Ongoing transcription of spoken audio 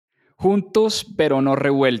Juntos pero no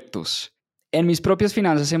revueltos. En Mis Propias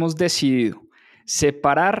Finanzas hemos decidido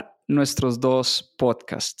separar nuestros dos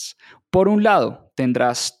podcasts. Por un lado,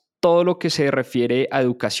 tendrás todo lo que se refiere a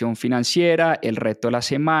educación financiera, el reto de la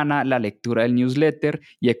semana, la lectura del newsletter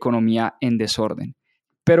y economía en desorden.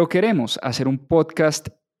 Pero queremos hacer un podcast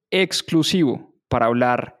exclusivo para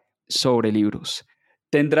hablar sobre libros.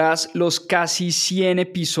 Tendrás los casi 100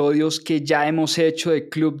 episodios que ya hemos hecho de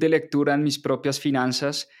Club de Lectura en Mis Propias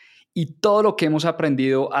Finanzas y todo lo que hemos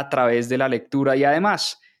aprendido a través de la lectura, y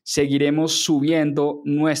además seguiremos subiendo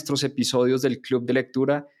nuestros episodios del Club de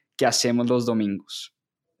Lectura que hacemos los domingos.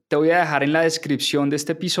 Te voy a dejar en la descripción de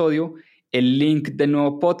este episodio el link del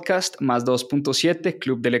nuevo podcast Más 2.7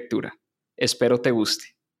 Club de Lectura. Espero te guste.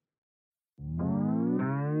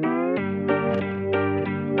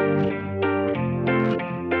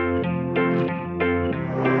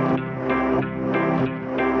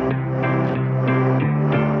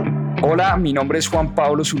 Hola, mi nombre es Juan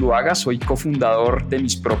Pablo Zuluaga, soy cofundador de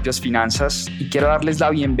Mis Propias Finanzas y quiero darles la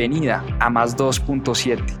bienvenida a Más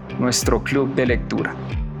 2.7, nuestro club de lectura.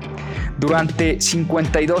 Durante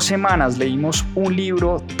 52 semanas leímos un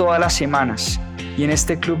libro todas las semanas y en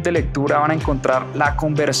este club de lectura van a encontrar la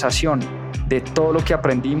conversación de todo lo que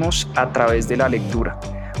aprendimos a través de la lectura.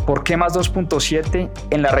 ¿Por qué más 2.7?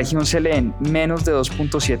 En la región se leen menos de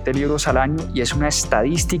 2.7 libros al año y es una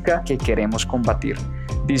estadística que queremos combatir.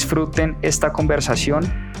 Disfruten esta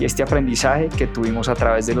conversación y este aprendizaje que tuvimos a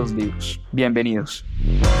través de los libros. Bienvenidos.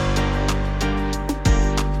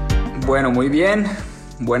 Bueno, muy bien.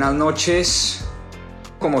 Buenas noches.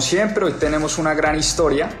 Como siempre, hoy tenemos una gran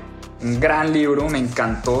historia, un gran libro. Me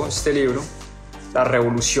encantó este libro. La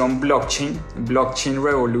Revolución Blockchain, Blockchain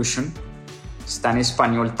Revolution. Está en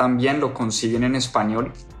español también, lo consiguen en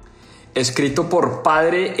español. Escrito por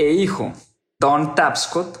padre e hijo, Don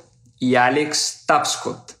Tapscott y Alex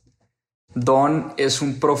Tapscott. Don es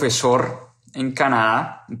un profesor en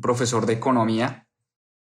Canadá, un profesor de economía.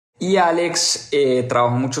 Y Alex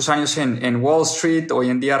trabajó muchos años en Wall Street, hoy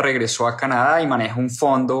en día regresó a Canadá y maneja un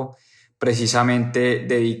fondo precisamente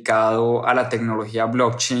dedicado a la tecnología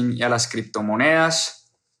blockchain y a las criptomonedas.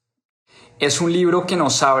 Es un libro que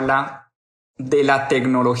nos habla de la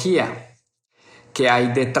tecnología que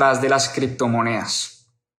hay detrás de las criptomonedas.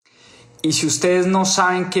 Y si ustedes no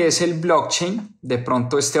saben qué es el blockchain, de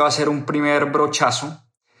pronto este va a ser un primer brochazo,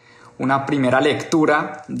 una primera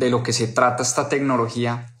lectura de lo que se trata esta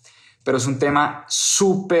tecnología, pero es un tema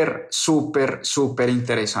súper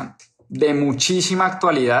interesante, de muchísima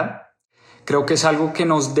actualidad. Creo que es algo que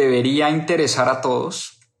nos debería interesar a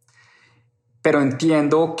todos, pero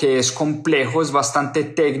entiendo que es complejo, es bastante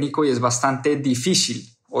técnico y es bastante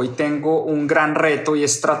difícil. Hoy tengo un gran reto y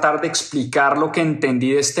es tratar de explicar lo que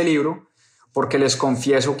entendí de este libro, porque les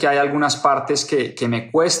confieso que hay algunas partes que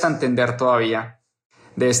me cuesta entender todavía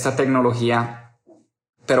de esta tecnología,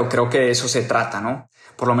 pero creo que de eso se trata, ¿no?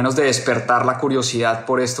 Por lo menos de despertar la curiosidad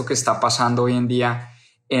por esto que está pasando hoy en día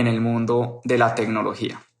en el mundo de la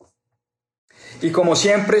tecnología. Y como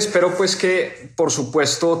siempre, espero pues que, por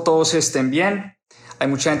supuesto, todos estén bien. Hay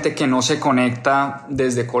mucha gente que no se conecta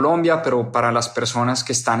desde Colombia, pero para las personas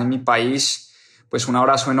que están en mi país, pues un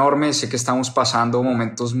abrazo enorme. Sé que estamos pasando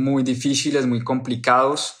momentos muy difíciles, muy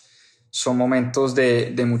complicados. Son momentos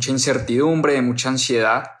de mucha incertidumbre, de mucha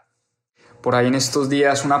ansiedad. Por ahí en estos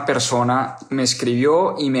días una persona me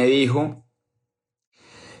escribió y me dijo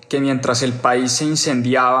que mientras el país se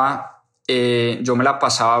incendiaba, yo me la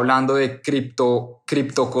pasaba hablando de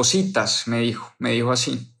criptocositas, me dijo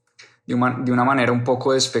así, de una manera un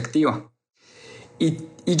poco despectiva.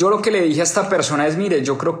 Y yo lo que le dije a esta persona es, mire,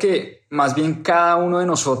 yo creo que más bien cada uno de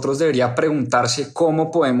nosotros debería preguntarse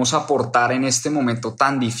cómo podemos aportar en este momento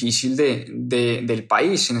tan difícil del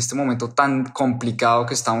país, en este momento tan complicado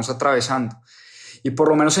que estamos atravesando. Y por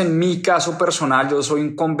lo menos en mi caso personal, yo soy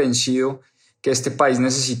un convencido que este país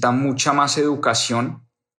necesita mucha más educación,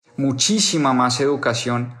 muchísima más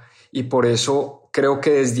educación, y por eso creo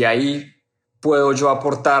que desde ahí puedo yo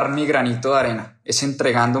aportar mi granito de arena. Es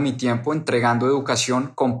entregando mi tiempo, entregando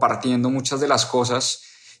educación, compartiendo muchas de las cosas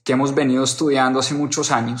que hemos venido estudiando hace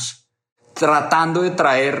muchos años, tratando de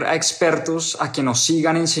traer a expertos a que nos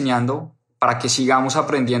sigan enseñando para que sigamos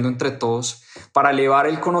aprendiendo entre todos, para elevar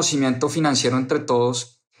el conocimiento financiero entre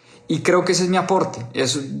todos. Y creo que ese es mi aporte.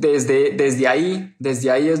 Desde ahí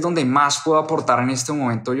es donde más puedo aportar en este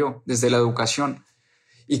momento yo, desde la educación.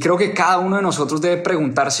 Y creo que cada uno de nosotros debe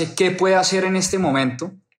preguntarse qué puede hacer en este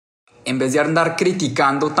momento, en vez de andar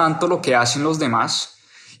criticando tanto lo que hacen los demás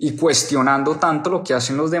y cuestionando tanto lo que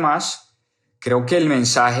hacen los demás. Creo que el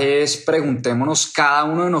mensaje es preguntémonos cada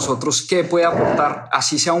uno de nosotros qué puede aportar,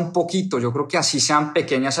 así sea un poquito. Yo creo que así sean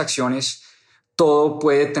pequeñas acciones, todo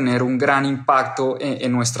puede tener un gran impacto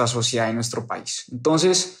en nuestra sociedad y en nuestro país.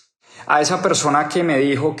 Entonces, a esa persona que me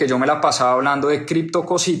dijo que yo me la pasaba hablando de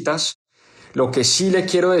criptocositas, lo que sí le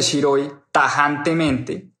quiero decir hoy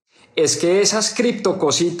tajantemente es que esas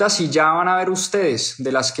criptocositas, y ya van a ver ustedes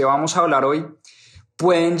de las que vamos a hablar hoy,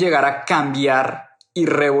 pueden llegar a cambiar y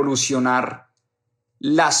revolucionar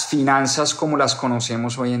las finanzas como las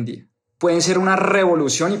conocemos hoy en día. Pueden ser una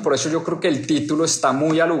revolución y por eso yo creo que el título está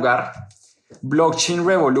muy al lugar, Blockchain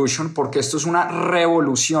Revolution, porque esto es una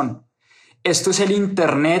revolución. Esto es el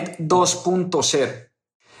Internet 2.0.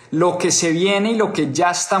 Lo que se viene y lo que ya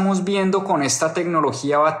estamos viendo con esta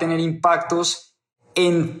tecnología va a tener impactos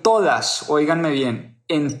en todas, óiganme bien,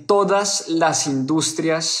 en todas las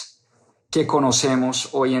industrias que conocemos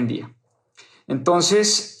hoy en día.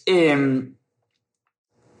 Entonces,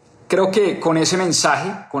 creo que con ese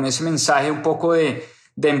mensaje un poco de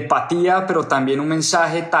empatía, pero también un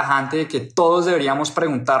mensaje tajante de que todos deberíamos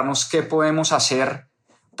preguntarnos qué podemos hacer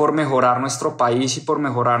por mejorar nuestro país y por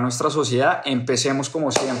mejorar nuestra sociedad. Empecemos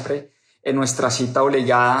como siempre en nuestra cita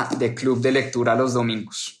obligada de Club de Lectura los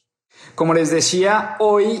domingos. Como les decía,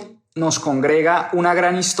 hoy nos congrega una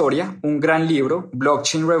gran historia, un gran libro,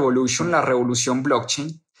 Blockchain Revolution, la revolución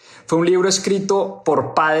blockchain. Fue un libro escrito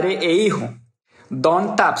por padre e hijo.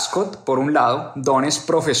 Don Tapscott, por un lado. Don es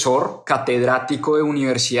profesor, catedrático de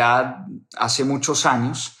universidad hace muchos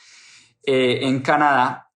años en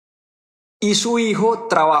Canadá. Y su hijo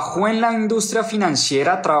trabajó en la industria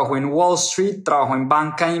financiera, trabajó en Wall Street, trabajó en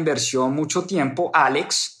banca de inversión mucho tiempo,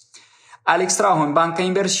 Alex. Alex trabajó en banca de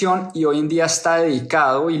inversión y hoy en día está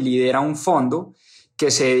dedicado y lidera un fondo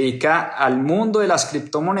que se dedica al mundo de las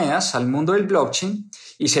criptomonedas, al mundo del blockchain,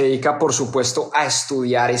 y se dedica, por supuesto, a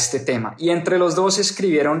estudiar este tema. Y entre los dos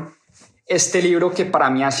escribieron este libro que para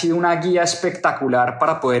mí ha sido una guía espectacular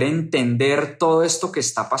para poder entender todo esto que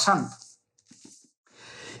está pasando.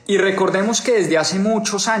 Y recordemos que desde hace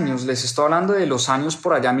muchos años, les estoy hablando de los años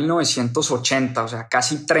por allá 1980, o sea,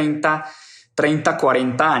 casi 30,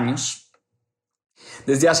 40 años.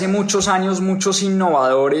 Desde hace muchos años, muchos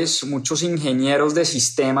innovadores, muchos ingenieros de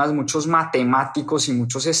sistemas, muchos matemáticos y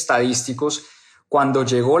muchos estadísticos, cuando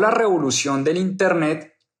llegó la revolución del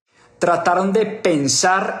Internet, trataron de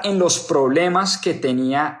pensar en los problemas que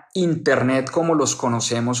tenía Internet como los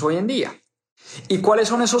conocemos hoy en día. ¿Y cuáles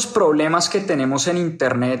son esos problemas que tenemos en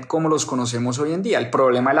Internet como los conocemos hoy en día? El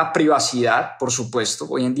problema de la privacidad, por supuesto.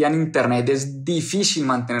 Hoy en día en Internet es difícil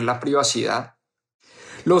mantener la privacidad.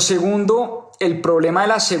 Lo segundo, el problema de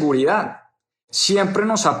la seguridad. Siempre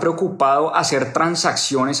nos ha preocupado hacer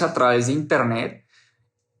transacciones a través de Internet.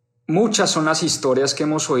 Muchas son las historias que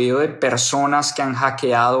hemos oído de personas que han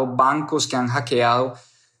hackeado, bancos que han hackeado,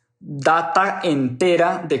 data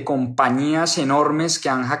entera de compañías enormes que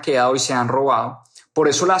han hackeado y se han robado. Por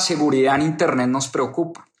eso la seguridad en Internet nos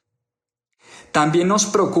preocupa. También nos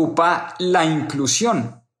preocupa la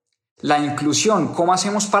inclusión. La inclusión, ¿cómo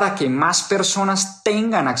hacemos para que más personas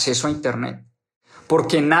tengan acceso a Internet?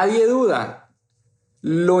 Porque nadie duda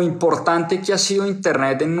lo importante que ha sido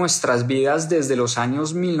Internet en nuestras vidas desde los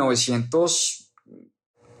años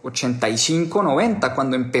 1985-90,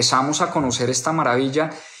 cuando empezamos a conocer esta maravilla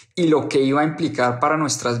y lo que iba a implicar para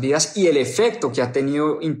nuestras vidas y el efecto que ha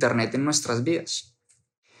tenido Internet en nuestras vidas.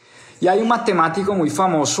 Y hay un matemático muy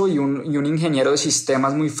famoso y un ingeniero de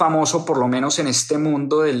sistemas muy famoso, por lo menos en este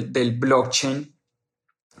mundo del blockchain,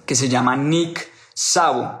 que se llama Nick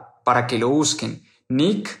Szabo, para que lo busquen.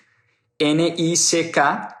 Nick,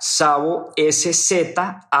 N-I-C-K, Szabo,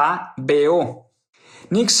 S-Z-A-B-O.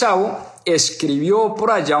 Nick Szabo escribió por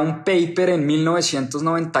allá un paper en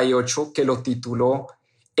 1998 que lo tituló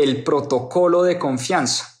El protocolo de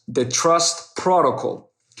confianza, The Trust Protocol.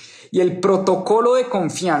 Y el protocolo de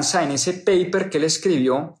confianza, en ese paper que él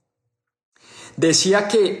escribió, decía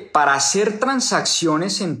que para hacer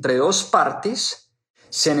transacciones entre dos partes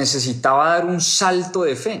se necesitaba dar un salto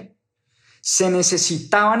de fe. Se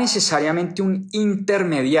necesitaba necesariamente un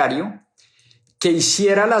intermediario que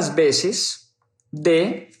hiciera las veces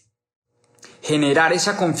de generar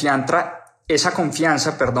esa confianza,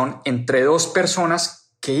 entre dos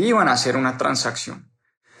personas que iban a hacer una transacción.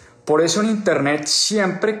 Por eso en Internet,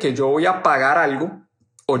 siempre que yo voy a pagar algo,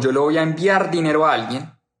 o yo le voy a enviar dinero a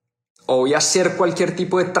alguien, o voy a hacer cualquier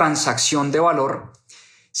tipo de transacción de valor,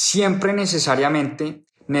 siempre necesariamente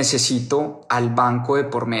necesito al banco de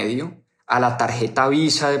por medio, a la tarjeta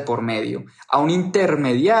Visa de por medio, a un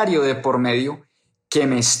intermediario de por medio que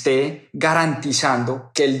me esté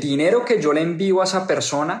garantizando que el dinero que yo le envío a esa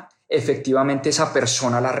persona, efectivamente esa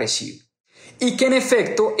persona la recibe. y que en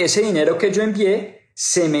efecto ese dinero que yo envié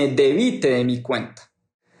se me debite de mi cuenta.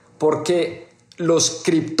 Porque los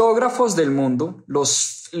criptógrafos del mundo,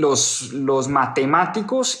 los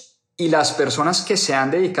matemáticos y las personas que se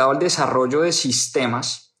han dedicado al desarrollo de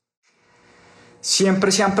sistemas,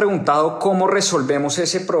 siempre se han preguntado cómo resolvemos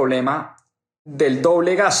ese problema del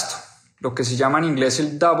doble gasto, lo que se llama en inglés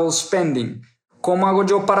el double spending. ¿Cómo hago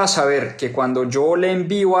yo para saber que cuando yo le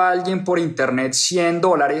envío a alguien por internet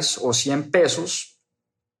 $100 o 100 pesos,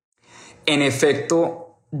 en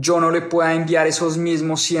efecto yo no le pueda enviar esos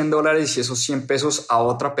mismos $100 y esos 100 pesos a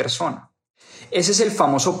otra persona? Ese es el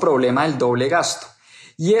famoso problema del doble gasto.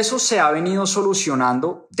 Y eso se ha venido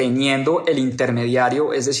solucionando teniendo el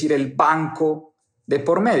intermediario, es decir, el banco de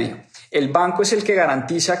por medio. El banco es el que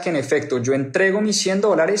garantiza que en efecto yo entrego mis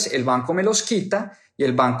 $100, el banco me los quita y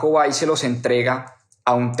el banco va y se los entrega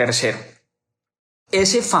a un tercero.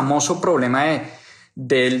 Ese famoso problema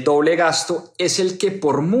del doble gasto es el que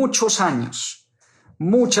por muchos años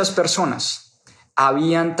muchas personas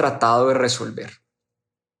habían tratado de resolver.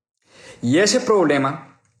 Y ese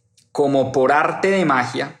problema, como por arte de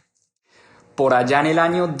magia, por allá en el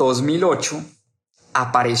año 2008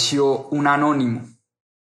 apareció un anónimo.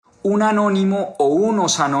 Un anónimo o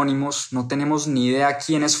unos anónimos, no tenemos ni idea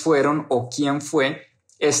quiénes fueron o quién fue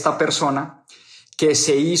esta persona, que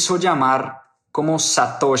se hizo llamar como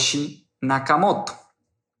Satoshi Nakamoto.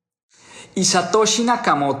 Y Satoshi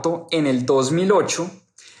Nakamoto en el 2008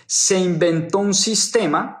 se inventó un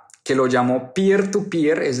sistema que lo llamó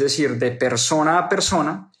peer-to-peer, es decir, de persona a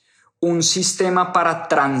persona, un sistema para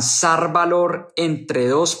transar valor entre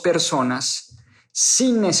dos personas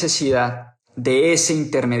sin necesidad de ese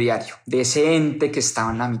intermediario, de ese ente que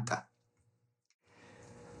estaba en la mitad.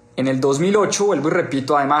 En el 2008, vuelvo y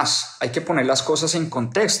repito, además, hay que poner las cosas en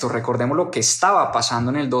contexto. Recordemos lo que estaba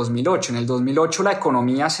pasando en el 2008. En el 2008 la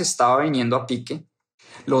economía se estaba viniendo a pique,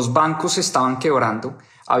 los bancos se estaban quebrando,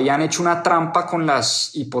 habían hecho una trampa con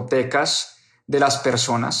las hipotecas de las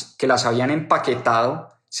personas que las habían empaquetado,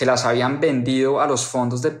 se las habían vendido a los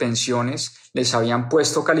fondos de pensiones, les habían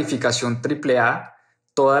puesto calificación AAA,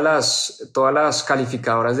 todas las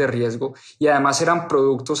calificadoras de riesgo, y además eran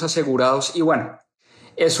productos asegurados. Y bueno,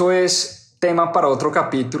 eso es tema para otro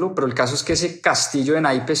capítulo, pero el caso es que ese castillo de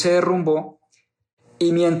naipes se derrumbó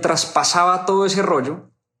y mientras pasaba todo ese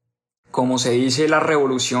rollo, como se dice, las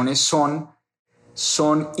revoluciones son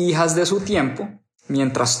hijas de su tiempo.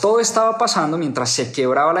 Mientras todo estaba pasando, mientras se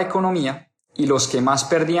quebraba la economía y los que más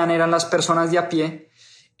perdían eran las personas de a pie,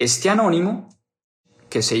 este anónimo,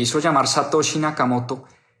 que se hizo llamar Satoshi Nakamoto,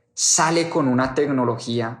 sale con una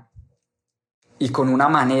tecnología y con una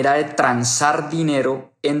manera de transar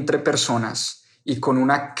dinero entre personas y con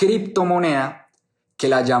una criptomoneda que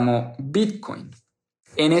la llamó Bitcoin.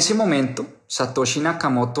 En ese momento, Satoshi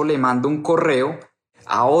Nakamoto le manda un correo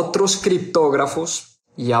a otros criptógrafos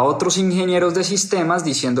y a otros ingenieros de sistemas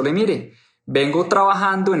diciéndole: mire, vengo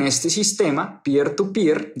trabajando en este sistema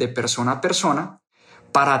peer-to-peer, de persona a persona,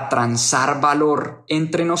 para transar valor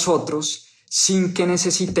entre nosotros sin que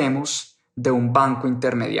necesitemos de un banco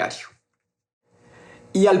intermediario.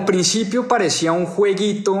 Y al principio parecía un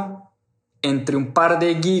jueguito entre un par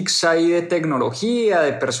de geeks ahí de tecnología,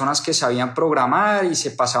 de personas que sabían programar y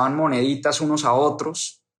se pasaban moneditas unos a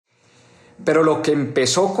otros. Pero lo que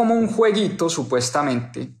empezó como un jueguito,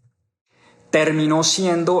 supuestamente, terminó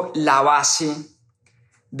siendo la base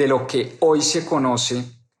de lo que hoy se conoce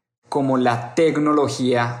como la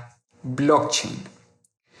tecnología blockchain.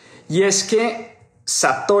 Y es que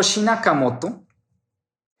Satoshi Nakamoto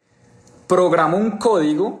programó un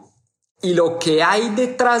código y lo que hay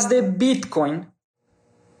detrás de Bitcoin,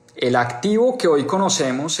 el activo que hoy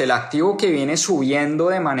conocemos, el activo que viene subiendo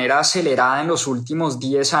de manera acelerada en los últimos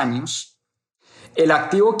 10 años, el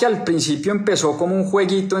activo que al principio empezó como un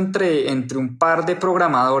jueguito entre un par de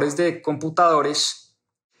programadores de computadores,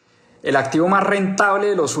 el activo más rentable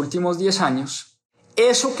de los últimos 10 años,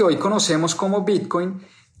 eso que hoy conocemos como Bitcoin,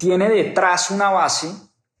 tiene detrás una base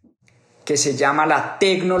que se llama la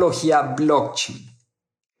tecnología blockchain.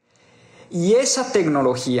 Y esa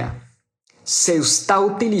tecnología se está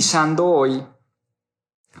utilizando hoy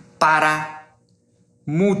para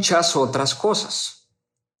muchas otras cosas.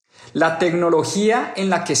 La tecnología en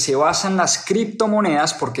la que se basan las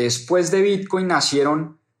criptomonedas, porque después de Bitcoin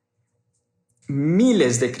nacieron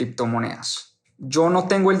miles de criptomonedas. Yo no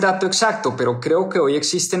tengo el dato exacto, pero creo que hoy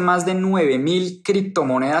existen más de 9.000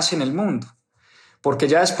 criptomonedas en el mundo. Porque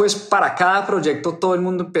ya después para cada proyecto todo el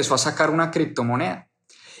mundo empezó a sacar una criptomoneda.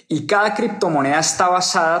 Y cada criptomoneda está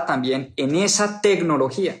basada también en esa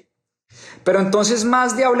tecnología. Pero entonces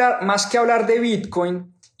más que hablar de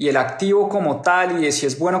Bitcoin y el activo como tal y de si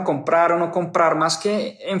es bueno comprar o no comprar, más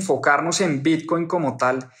que enfocarnos en Bitcoin como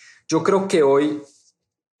tal, yo creo que hoy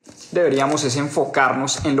deberíamos es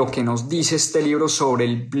enfocarnos en lo que nos dice este libro sobre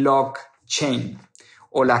el blockchain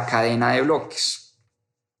o la cadena de bloques.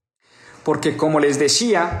 Porque como les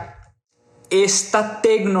decía, esta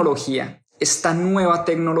tecnología, esta nueva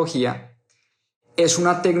tecnología, es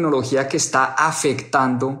una tecnología que está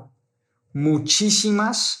afectando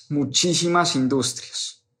muchísimas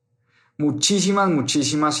industrias.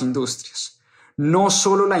 Muchísimas industrias. No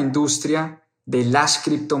solo la industria de las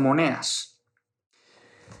criptomonedas.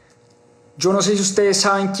 Yo no sé si ustedes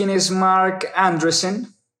saben quién es Marc Andreessen,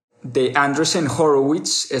 de Andreessen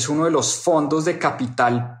Horowitz. Es uno de los fondos de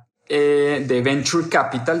capital, de venture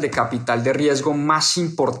capital, de capital de riesgo más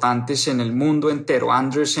importantes en el mundo entero,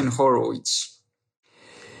 Andreessen Horowitz.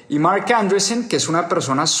 Y Marc Andreessen, que es una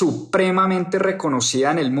persona supremamente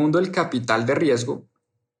reconocida en el mundo del capital de riesgo,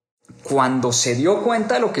 cuando se dio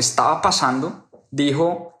cuenta de lo que estaba pasando,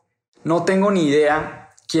 dijo: no tengo ni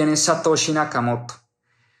idea quién es Satoshi Nakamoto,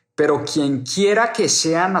 pero quien quiera que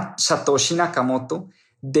sea Satoshi Nakamoto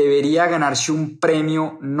debería ganarse un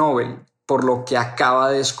premio Nobel por lo que acaba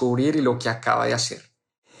de descubrir y lo que acaba de hacer.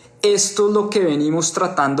 Esto es lo que venimos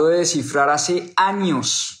tratando de descifrar hace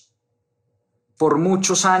años. Por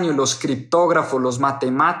muchos años, los criptógrafos, los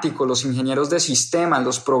matemáticos, los ingenieros de sistemas,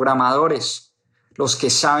 los programadores, los que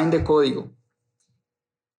saben de código.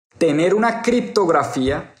 Tener una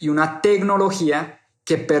criptografía y una tecnología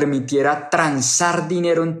que permitiera transar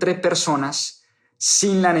dinero entre personas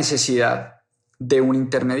sin la necesidad de un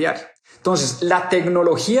intermediario. Entonces, la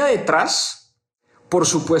tecnología detrás, por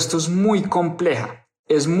supuesto, es muy compleja,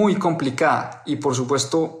 es muy complicada y, por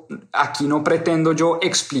supuesto, aquí no pretendo yo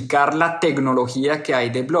explicar la tecnología que hay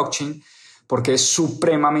de blockchain porque es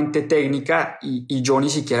supremamente técnica y yo ni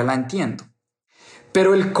siquiera la entiendo.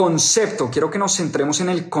 Pero el concepto, quiero que nos centremos en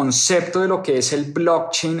el concepto de lo que es el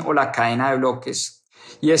blockchain o la cadena de bloques.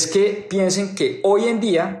 Y es que piensen que hoy en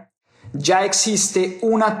día ya existe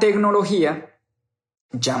una tecnología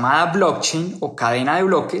llamada blockchain o cadena de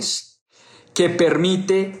bloques que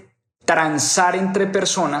permite transar entre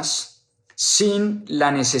personas sin la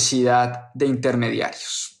necesidad de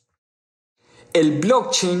intermediarios. El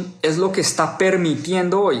blockchain es lo que está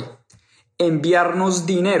permitiendo hoy enviarnos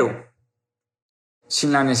dinero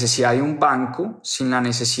sin la necesidad de un banco, sin la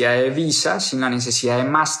necesidad de Visa, sin la necesidad de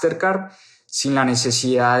Mastercard, sin la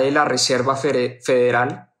necesidad de la Reserva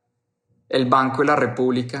Federal, el Banco de la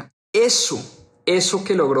República. Eso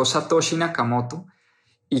que logró Satoshi Nakamoto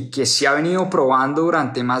y que se ha venido probando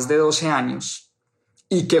durante más de 12 años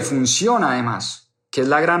y que funciona además, que es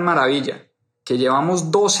la gran maravilla, que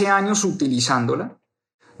llevamos 12 años utilizándola,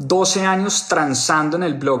 12 años transando en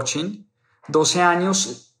el blockchain, 12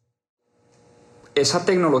 años esa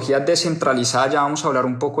tecnología descentralizada. Ya vamos a hablar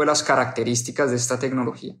un poco de las características de esta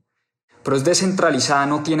tecnología. Pero es descentralizada,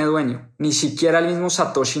 no tiene dueño. Ni siquiera el mismo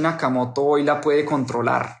Satoshi Nakamoto hoy la puede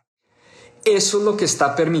controlar. Eso es lo que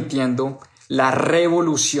está permitiendo la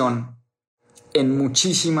revolución en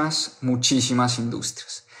muchísimas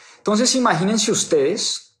industrias. Entonces imagínense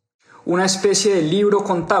ustedes una especie de libro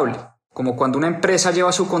contable, como cuando una empresa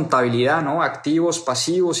lleva su contabilidad, ¿no? Activos,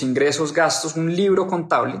 pasivos, ingresos, gastos, un libro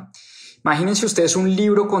contable. Imagínense ustedes un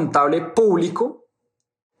libro contable público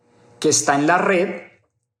que está en la red,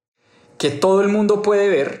 que todo el mundo puede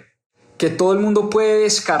ver, que todo el mundo puede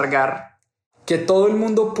descargar, que todo el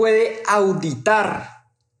mundo puede auditar.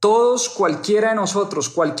 Todos, cualquiera de nosotros,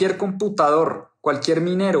 cualquier computador, cualquier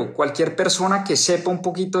minero, cualquier persona que sepa un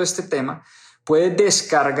poquito de este tema, puede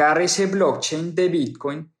descargar ese blockchain de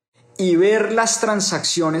Bitcoin y ver las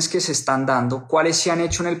transacciones que se están dando, cuáles se han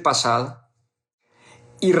hecho en el pasado,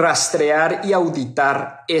 y rastrear y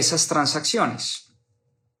auditar esas transacciones.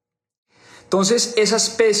 Entonces, esa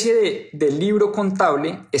especie de libro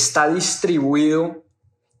contable está distribuido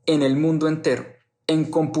en el mundo entero, en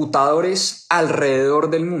computadores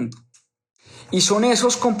alrededor del mundo. Y son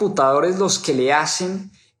esos computadores los que le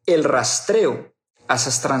hacen el rastreo a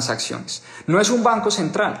esas transacciones. No es un banco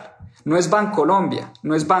central, no es Bancolombia,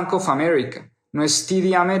 no es Bank of America, no es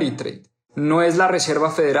TD Ameritrade, no es la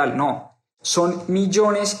Reserva Federal, no. Son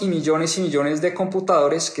millones y millones de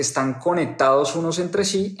computadores que están conectados unos entre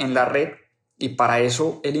sí en la red. Y para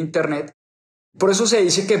eso el Internet. Por eso se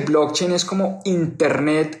dice que blockchain es como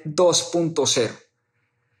Internet 2.0.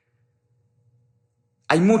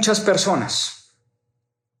 Hay muchas personas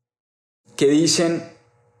que dicen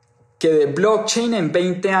que de blockchain en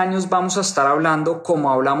 20 años vamos a estar hablando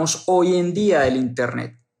como hablamos hoy en día del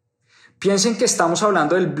Internet. Piensen que estamos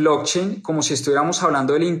hablando del blockchain como si estuviéramos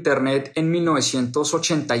hablando del Internet en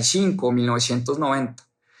 1985 o 1990.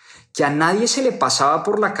 que a nadie se le pasaba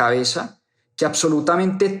por la cabeza que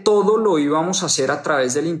absolutamente todo lo íbamos a hacer a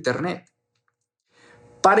través del Internet.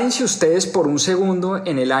 Párense ustedes por un segundo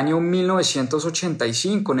en el año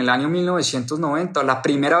 1985, en el año 1990, la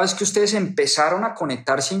primera vez que ustedes empezaron a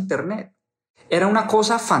conectarse a Internet. Era una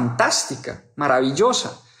cosa fantástica,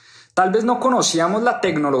 maravillosa. Tal vez no conocíamos la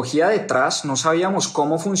tecnología detrás, no sabíamos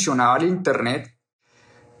cómo funcionaba el Internet,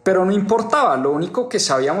 pero no importaba, lo único que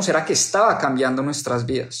sabíamos era que estaba cambiando nuestras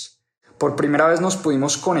vidas. Por primera vez nos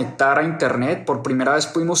pudimos conectar a Internet, por primera vez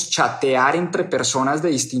pudimos chatear entre personas de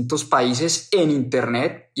distintos países en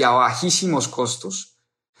Internet y a bajísimos costos.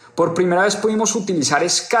 Por primera vez pudimos utilizar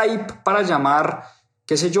Skype para llamar,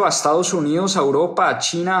 qué sé yo, a Estados Unidos, a Europa, a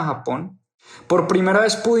China, a Japón. Por primera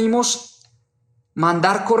vez pudimos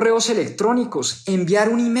mandar correos electrónicos, enviar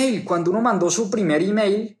un email. Cuando uno mandó su primer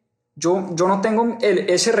email, yo no tengo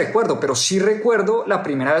ese recuerdo, pero sí recuerdo la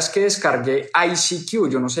primera vez que descargué ICQ.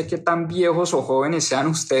 Yo no sé qué tan viejos o jóvenes sean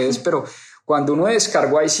ustedes, pero cuando uno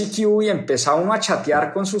descargó ICQ y empezaba uno a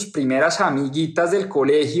chatear con sus primeras amiguitas del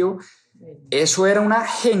colegio, eso era una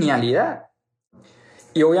genialidad.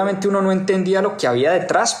 Y obviamente uno no entendía lo que había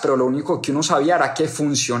detrás, pero lo único que uno sabía era que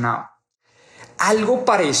funcionaba. Algo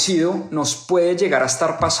parecido nos puede llegar a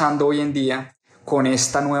estar pasando hoy en día con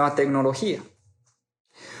esta nueva tecnología.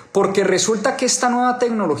 Porque resulta que esta nueva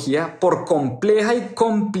tecnología, por compleja y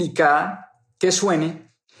complicada que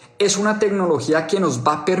suene, es una tecnología que nos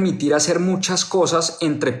va a permitir hacer muchas cosas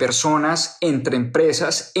entre personas, entre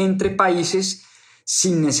empresas, entre países,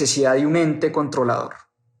 sin necesidad de un ente controlador.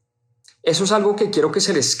 Eso es algo que quiero que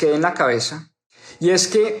se les quede en la cabeza, y es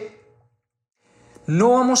que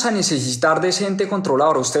no vamos a necesitar de ese ente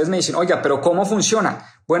controlador. Ustedes me dicen, oiga, pero ¿cómo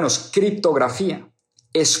funciona? Bueno, es criptografía.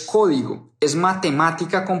 Es código, es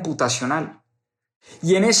matemática computacional.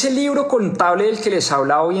 Y en ese libro contable del que les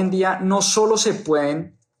hablaba hoy en día, no solo se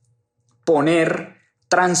pueden poner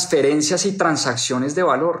transferencias y transacciones de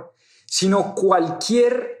valor, sino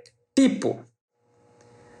cualquier tipo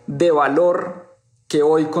de valor que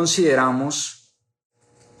hoy consideramos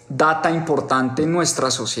data importante en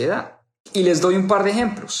nuestra sociedad. Y les doy un par de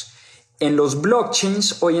ejemplos. En los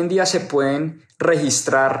blockchains hoy en día se pueden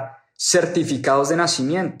registrar certificados de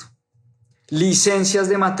nacimiento, licencias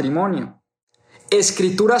de matrimonio,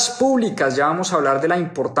 escrituras públicas, ya vamos a hablar de la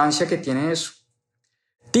importancia que tiene eso,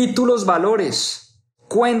 títulos valores,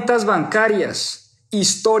 cuentas bancarias,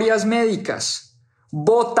 historias médicas,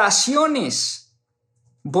 votaciones,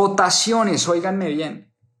 óiganme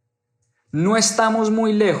bien, no estamos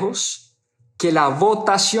muy lejos que la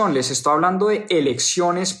votación, les estoy hablando de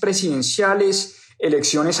elecciones presidenciales,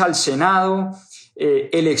 elecciones al Senado,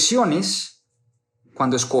 elecciones,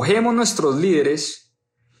 cuando escogemos nuestros líderes,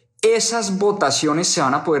 esas votaciones se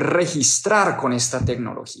van a poder registrar con esta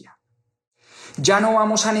tecnología. Ya no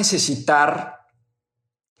vamos a necesitar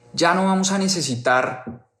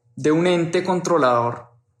de un ente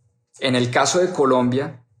controlador, en el caso de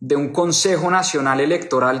Colombia, de un Consejo Nacional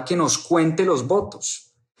Electoral que nos cuente los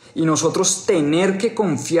votos. Y nosotros tener que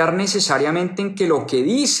confiar necesariamente en que lo que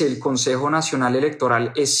dice el Consejo Nacional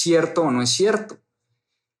Electoral es cierto o no es cierto,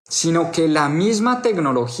 sino que la misma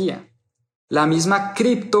tecnología, la misma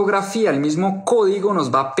criptografía, el mismo código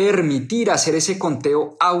nos va a permitir hacer ese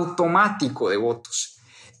conteo automático de votos.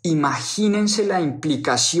 Imagínense la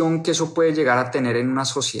implicación que eso puede llegar a tener en una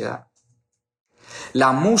sociedad.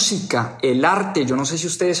 La música, el arte, yo no sé si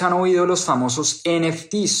ustedes han oído los famosos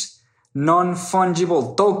NFTs,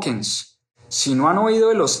 Non-Fungible Tokens. Si no han oído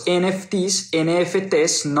de los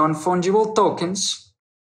NFTs, Non-Fungible Tokens,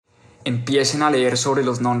 empiecen a leer sobre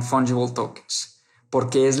los Non-Fungible Tokens,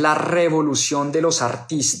 porque es la revolución de los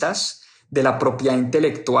artistas, de la propiedad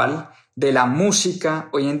intelectual, de la música.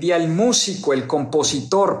 Hoy en día el músico, el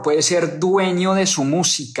compositor puede ser dueño de su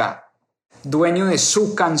música, dueño de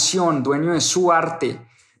su canción, dueño de su arte.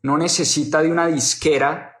 No necesita de una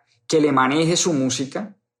disquera que le maneje su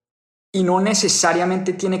música. Y no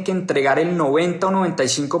necesariamente tiene que entregar el 90 o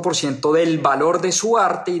 95% del valor de su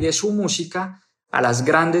arte y de su música a las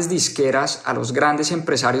grandes disqueras, a los grandes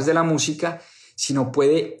empresarios de la música, sino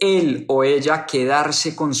puede él o ella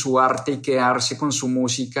quedarse con su arte y quedarse con su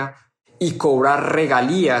música y cobrar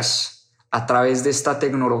regalías a través de esta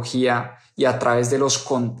tecnología y a través de los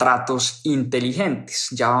contratos inteligentes.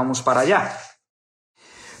 Ya vamos para allá.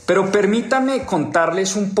 Pero permítanme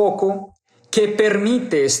contarles un poco ¿qué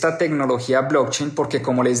permite esta tecnología blockchain? Porque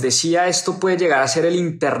como les decía, esto puede llegar a ser el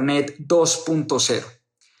Internet 2.0.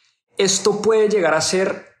 Esto puede llegar a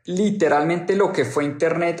ser literalmente lo que fue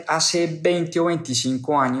Internet hace 20 o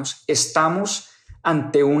 25 años. Estamos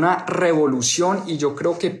ante una revolución, y yo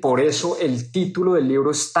creo que por eso el título del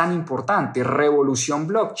libro es tan importante, Revolución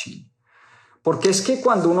Blockchain. Porque es que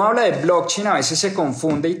cuando uno habla de blockchain a veces se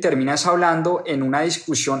confunde y terminas en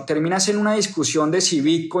una discusión de si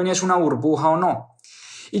Bitcoin es una burbuja o no.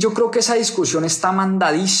 Y yo creo que esa discusión está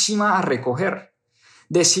mandadísima a recoger.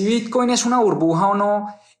 De si Bitcoin es una burbuja o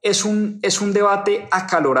no es un debate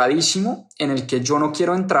acaloradísimo en el que yo no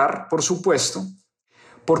quiero entrar, por supuesto,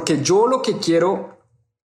 porque yo lo que quiero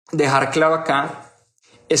dejar claro acá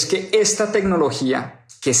es que esta tecnología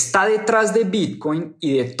que está detrás de Bitcoin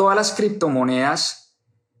y de todas las criptomonedas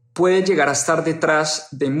puede llegar a estar detrás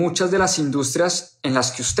de muchas de las industrias en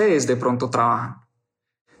las que ustedes de pronto trabajan,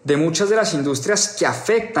 de muchas de las industrias que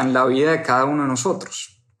afectan la vida de cada uno de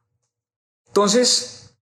nosotros.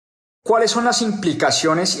 Entonces, ¿cuáles son las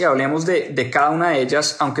implicaciones? Y hablemos de cada una de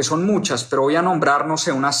ellas, aunque son muchas, pero voy a nombrar, no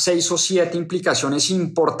sé, unas 6 o 7 implicaciones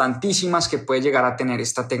importantísimas que puede llegar a tener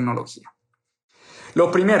esta tecnología.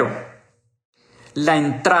 Lo primero, la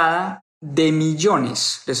entrada de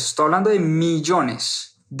millones, les estoy hablando de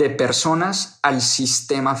millones de personas al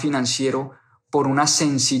sistema financiero por una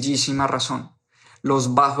sencillísima razón: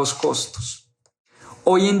 los bajos costos.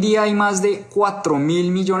 Hoy en día hay más de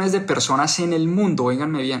 4.000 millones de personas en el mundo,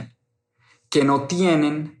 óiganme bien, que no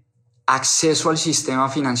tienen acceso al sistema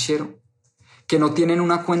financiero, que no tienen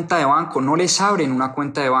una cuenta de banco, no les abren una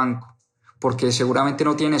cuenta de banco, porque seguramente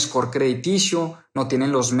no tienen score crediticio, no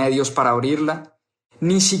tienen los medios para abrirla,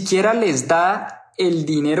 ni siquiera les da el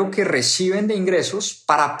dinero que reciben de ingresos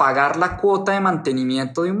para pagar la cuota de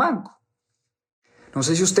mantenimiento de un banco. No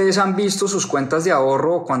sé si ustedes han visto sus cuentas de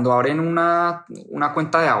ahorro cuando abren una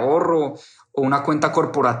cuenta de ahorro o una cuenta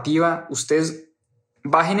corporativa. Ustedes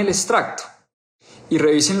bajen el extracto y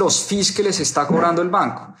revisen los fees que les está cobrando el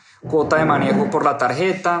banco. Cuota de manejo por la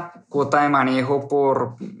tarjeta, cuota de manejo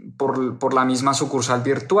por la misma sucursal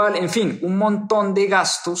virtual, en fin, un montón de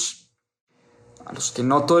gastos a los que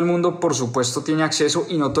no todo el mundo, por supuesto, tiene acceso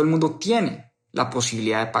y no todo el mundo tiene la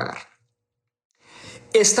posibilidad de pagar.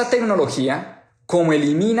 Esta tecnología, como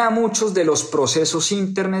elimina muchos de los procesos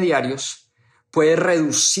intermediarios, puede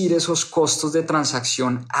reducir esos costos de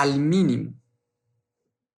transacción al mínimo.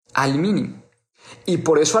 Al mínimo. Y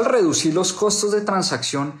por eso, al reducir los costos de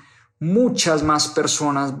transacción, muchas más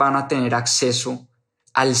personas van a tener acceso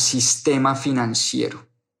al sistema financiero.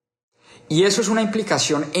 Y eso es una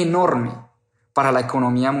implicación enorme para la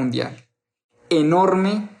economía mundial,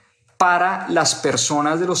 enorme para las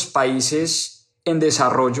personas de los países en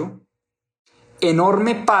desarrollo,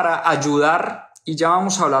 enorme para ayudar, y ya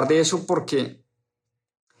vamos a hablar de eso porque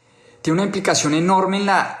tiene una implicación enorme en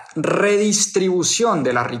la redistribución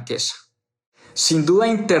de la riqueza. Sin duda,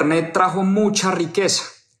 Internet trajo mucha riqueza,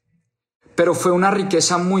 pero fue una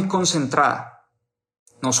riqueza muy concentrada.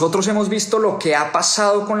 Nosotros hemos visto lo que ha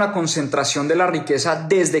pasado con la concentración de la riqueza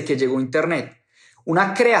desde que llegó Internet.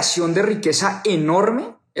 Una creación de riqueza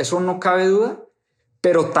enorme, eso no cabe duda,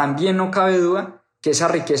 pero también no cabe duda que esa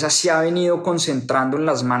riqueza se ha venido concentrando en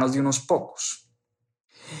las manos de unos pocos.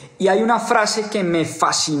 Y hay una frase que me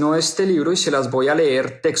fascinó de este libro y se las voy a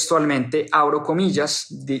leer textualmente, abro comillas,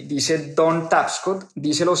 dice Don Tapscott,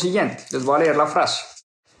 dice lo siguiente, les voy a leer la frase.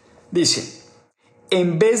 Dice: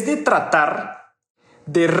 en vez de tratar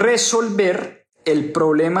de resolver el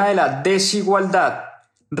problema de la desigualdad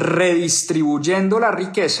redistribuyendo la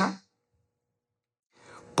riqueza,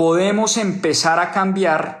 podemos empezar a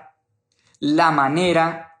cambiar la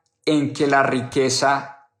manera en que la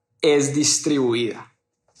riqueza es distribuida.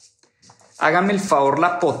 Háganme el favor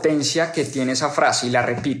la potencia que tiene esa frase, y la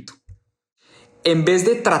repito. En vez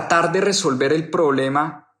de tratar de resolver el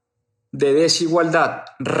problema de desigualdad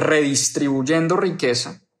redistribuyendo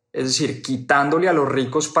riqueza, es decir, quitándole a los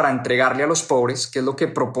ricos para entregarle a los pobres, que es lo que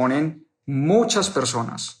proponen muchas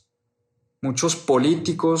personas, muchos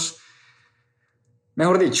políticos,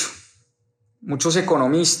 mejor dicho, muchos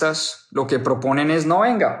economistas, lo que proponen es: no,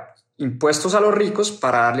 venga, impuestos a los ricos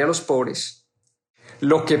para darle a los pobres.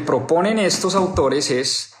 Lo que proponen estos autores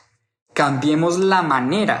es: cambiemos la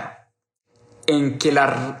manera en que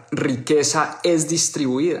la riqueza es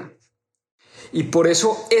distribuida. Y por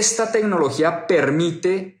eso esta tecnología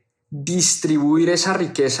permite distribuir esa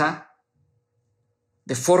riqueza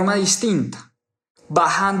de forma distinta,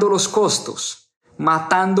 bajando los costos,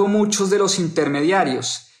 matando muchos de los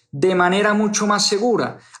intermediarios, de manera mucho más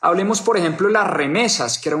segura. Hablemos, por ejemplo, de las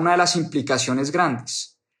remesas, que era una de las implicaciones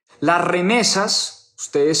grandes. Las remesas,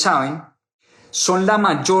 ustedes saben, son la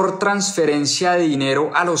mayor transferencia de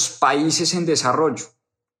dinero a los países en desarrollo.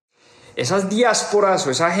 Esas diásporas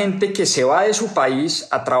o esa gente que se va de su país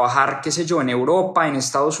a trabajar, qué sé yo, en Europa, en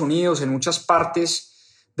Estados Unidos, en muchas partes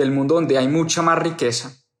del mundo donde hay mucha más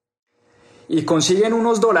riqueza, y consiguen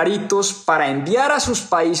unos dolaritos para enviar a sus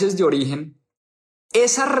países de origen,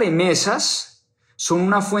 esas remesas son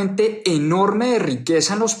una fuente enorme de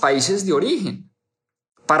riqueza en los países de origen.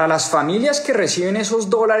 Para las familias que reciben esos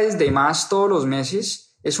dólares de más todos los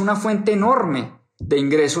meses, es una fuente enorme de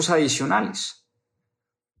ingresos adicionales.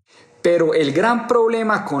 Pero el gran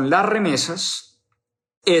problema con las remesas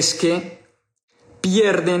es que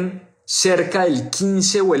pierden cerca del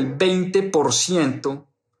 15 o el 20%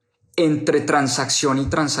 entre transacción y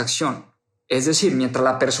transacción. Es decir, mientras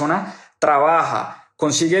la persona trabaja,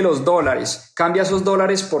 consigue los dólares, cambia esos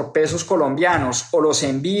dólares por pesos colombianos o los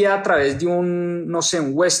envía a través de un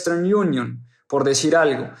Western Union, por decir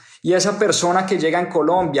algo, y esa persona que llega en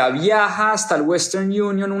Colombia viaja hasta el Western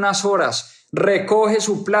Union unas horas, recoge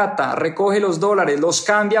su plata, recoge los dólares, los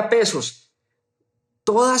cambia a pesos.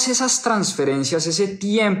 Todas esas transferencias, ese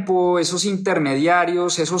tiempo, esos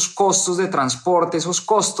intermediarios, esos costos de transporte, esos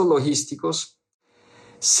costos logísticos,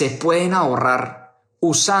 se pueden ahorrar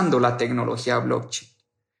usando la tecnología blockchain.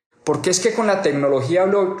 Porque es que con la tecnología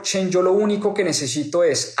blockchain yo lo único que necesito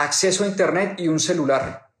es acceso a internet y un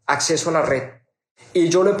celular, acceso a la red. Y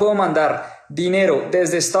yo le puedo mandar dinero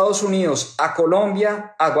desde Estados Unidos a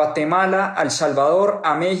Colombia, a Guatemala, a El Salvador,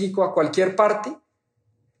 a México, a cualquier parte,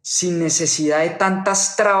 sin necesidad de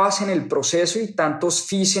tantas trabas en el proceso y tantos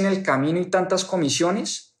fees en el camino y tantas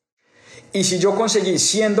comisiones. Y si yo conseguí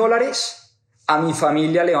 $100, a mi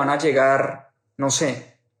familia le van a llegar, no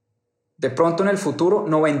sé, de pronto en el futuro,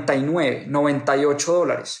 99, 98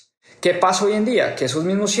 dólares. ¿Qué pasa hoy en día? Que esos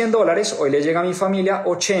mismos $100 hoy le llega a mi familia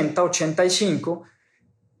 80, 85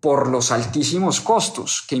 por los altísimos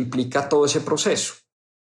costos que implica todo ese proceso.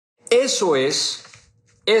 Eso es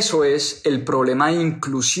el problema de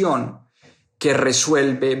inclusión que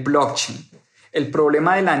resuelve blockchain. El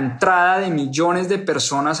problema de la entrada de millones de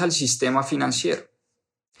personas al sistema financiero.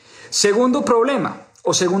 Segundo problema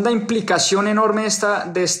o segunda implicación enorme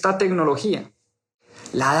de esta tecnología,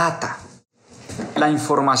 la data. La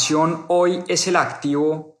información hoy es el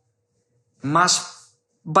activo más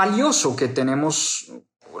valioso que tenemos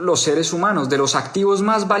los seres humanos, de los activos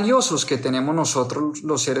más valiosos que tenemos nosotros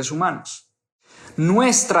los seres humanos.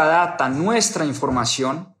 Nuestra data, nuestra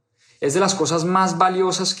información es de las cosas más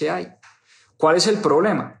valiosas que hay. ¿Cuál es el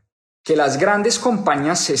problema? Que las grandes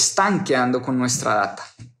compañías se están quedando con nuestra data.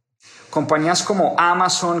 Compañías como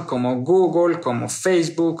Amazon, como Google, como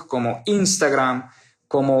Facebook, como Instagram,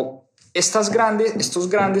 como estos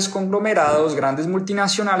grandes conglomerados, grandes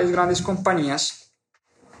multinacionales, grandes compañías,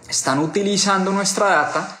 están utilizando nuestra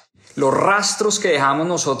data, los rastros que dejamos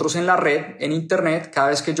nosotros en la red, en internet, cada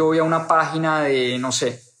vez que yo voy a una página de, no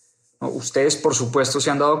sé, ustedes por supuesto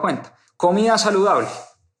se han dado cuenta, comida saludable.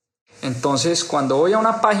 Entonces, cuando voy a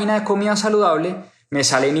una página de comida saludable, me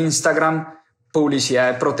sale en Instagram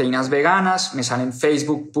publicidad de proteínas veganas, me sale en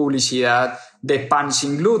Facebook publicidad de pan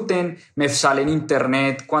sin gluten, me sale en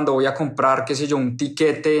internet cuando voy a comprar, qué sé yo, un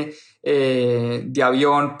tiquete de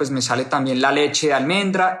avión, pues me sale también la leche de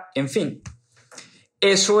almendra, en fin.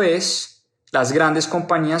 Eso es las grandes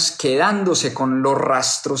compañías quedándose con los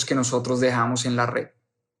rastros que nosotros dejamos en la red.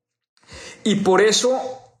 Y por eso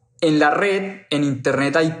en la red, en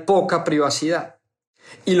internet, hay poca privacidad.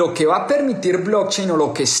 Y lo que va a permitir blockchain, o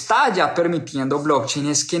lo que está ya permitiendo blockchain,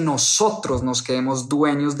 es que nosotros nos quedemos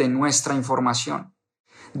dueños de nuestra información,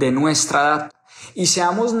 de nuestra data. Y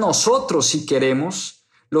seamos nosotros, si queremos,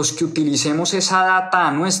 los que utilicemos esa data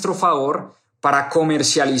a nuestro favor para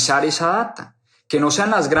comercializar esa data. Que no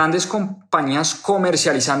sean las grandes compañías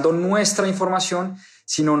comercializando nuestra información,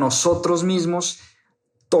 sino nosotros mismos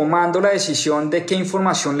tomando la decisión de qué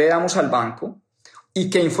información le damos al banco, y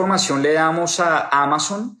qué información le damos a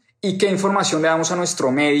Amazon, y qué información le damos a nuestro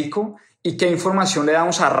médico, y qué información le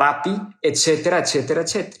damos a Rappi, etcétera, etcétera,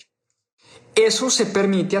 etcétera. Eso se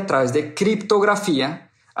permite a través de criptografía,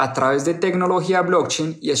 a través de tecnología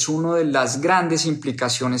blockchain, y es una de las grandes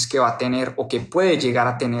implicaciones que va a tener o que puede llegar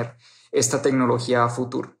a tener esta tecnología a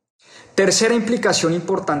futuro. Tercera implicación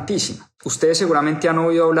importantísima. Ustedes seguramente han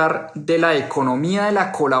oído hablar de la economía de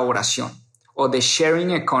la colaboración o de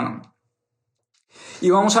sharing economy. Y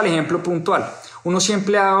vamos al ejemplo puntual. Uno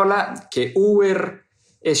siempre habla que Uber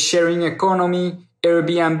es sharing economy,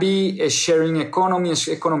 Airbnb es sharing economy, es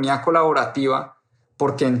economía colaborativa,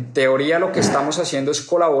 porque en teoría lo que estamos haciendo es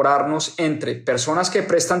colaborarnos entre personas que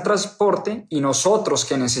prestan transporte y nosotros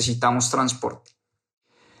que necesitamos transporte.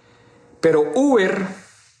 Pero Uber,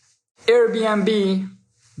 Airbnb,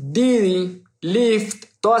 Didi, Lyft,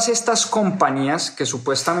 todas estas compañías que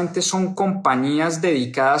supuestamente son compañías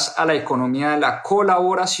dedicadas a la economía de la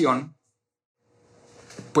colaboración,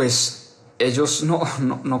 pues ellos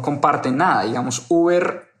no comparten nada. Digamos,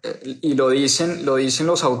 Uber, y lo dicen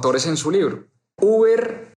los autores en su libro,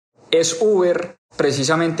 Uber es Uber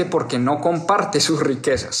precisamente porque no comparte sus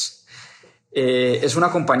riquezas. Es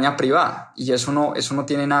una compañía privada y eso no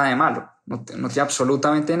tiene nada de malo, no tiene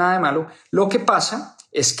absolutamente nada de malo. Lo que pasa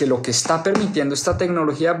es que lo que está permitiendo esta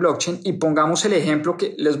tecnología blockchain, y pongamos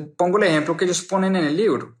les pongo el ejemplo que ellos ponen en el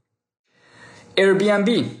libro.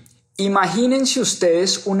 Airbnb. Imagínense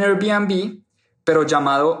ustedes un Airbnb, pero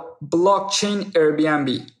llamado Blockchain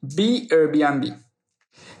Airbnb, B-Airbnb.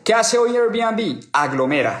 ¿Qué hace hoy Airbnb?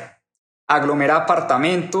 Aglomera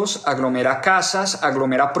apartamentos, aglomera casas,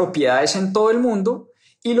 aglomera propiedades en todo el mundo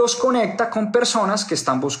y los conecta con personas que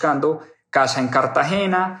están buscando casa en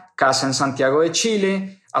Cartagena, casa en Santiago de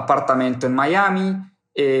Chile, apartamento en Miami,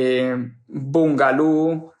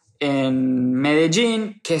 bungalow en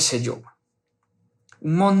Medellín, qué sé yo.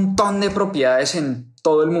 Un montón de propiedades en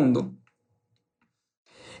todo el mundo.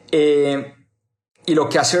 Y lo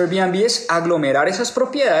que hace Airbnb es aglomerar esas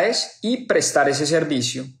propiedades y prestar ese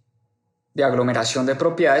servicio de aglomeración de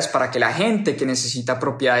propiedades para que la gente que necesita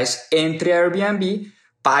propiedades entre a Airbnb,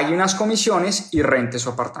 pague unas comisiones y rente su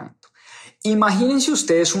apartamento. Imagínense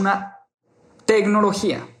ustedes una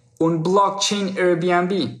tecnología, un blockchain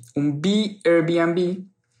Airbnb, un B-Airbnb,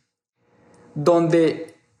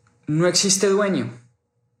 donde no existe dueño,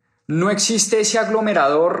 no existe ese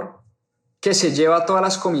aglomerador que se lleva todas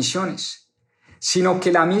las comisiones, sino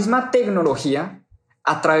que la misma tecnología,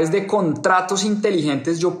 a través de contratos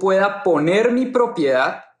inteligentes, yo pueda poner mi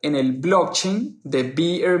propiedad en el blockchain de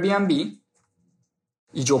B-Airbnb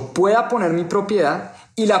y yo pueda poner mi propiedad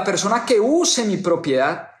y la persona que use mi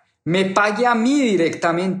propiedad me pague a mí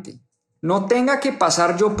directamente. No tenga que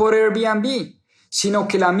pasar yo por Airbnb, sino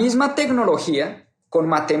que la misma tecnología, con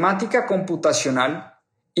matemática computacional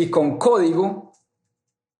y con código,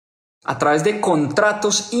 a través de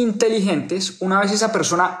contratos inteligentes, una vez esa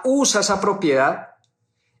persona usa esa propiedad,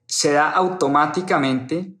 se da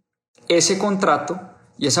automáticamente ese contrato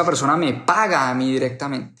y esa persona me paga a mí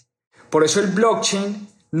directamente. Por eso el blockchain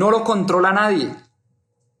no lo controla nadie.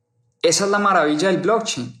 Esa es la maravilla del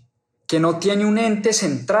blockchain, que no tiene un ente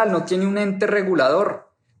central, no tiene un ente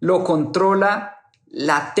regulador. Lo controla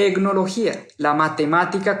la tecnología, la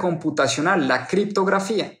matemática computacional, la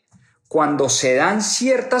criptografía. Cuando se dan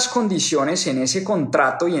ciertas condiciones en ese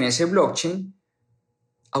contrato y en ese blockchain,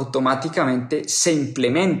 automáticamente se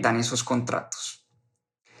implementan esos contratos.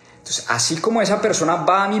 Entonces, así como esa persona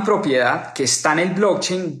va a mi propiedad, que está en el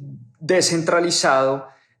blockchain descentralizado,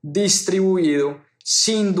 distribuido,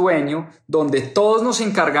 sin dueño, donde todos nos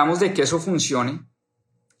encargamos de que eso funcione,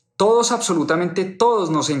 todos, absolutamente todos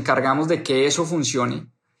nos encargamos de que eso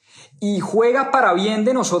funcione y juega para bien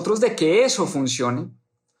de nosotros de que eso funcione,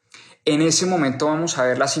 en ese momento vamos a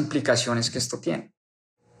ver las implicaciones que esto tiene.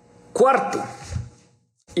 Cuarto,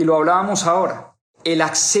 y lo hablábamos ahora, el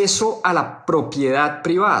acceso a la propiedad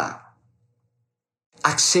privada.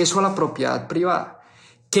 Acceso a la propiedad privada.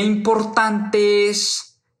 Qué importante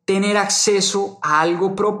es tener acceso a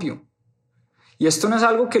algo propio. Y esto no es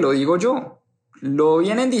algo que lo digo yo, lo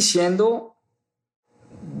vienen diciendo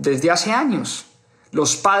desde hace años.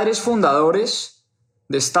 Los padres fundadores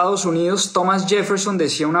de Estados Unidos, Thomas Jefferson,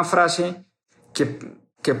 decía una frase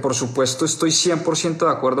que por supuesto estoy 100%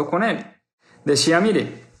 de acuerdo con él. Decía,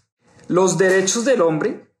 mire, los derechos del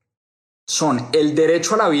hombre son el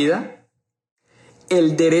derecho a la vida,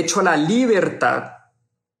 el derecho a la libertad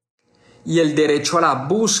y el derecho a la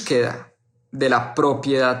búsqueda de la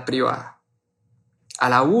propiedad privada. A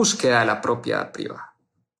la búsqueda de la propiedad privada.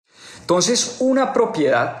 Entonces, una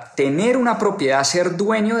propiedad, tener una propiedad, ser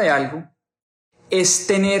dueño de algo, es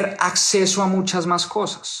tener acceso a muchas más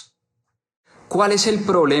cosas. ¿Cuál es el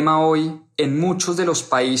problema hoy en muchos de los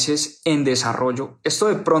países en desarrollo? Esto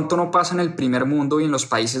de pronto no pasa en el primer mundo y en los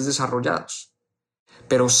países desarrollados,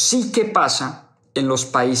 pero sí que pasa en los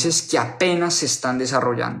países que apenas se están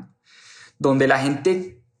desarrollando, donde la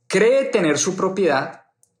gente cree tener su propiedad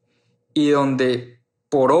y donde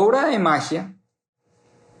por obra de magia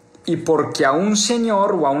y porque a un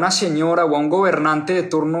señor o a una señora o a un gobernante de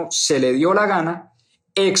turno se le dio la gana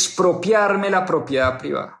expropiarme la propiedad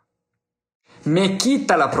privada. Me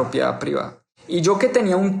quita la propiedad privada. Y yo que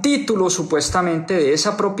tenía un título supuestamente de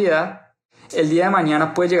esa propiedad, el día de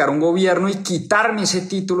mañana puede llegar un gobierno y quitarme ese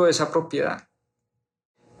título de esa propiedad.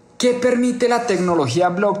 ¿Qué permite la tecnología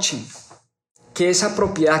blockchain? Que esa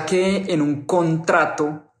propiedad quede en un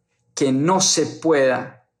contrato que no se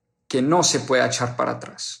pueda echar para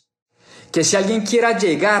atrás. Que si alguien quiera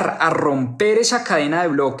llegar a romper esa cadena de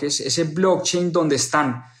bloques, ese blockchain donde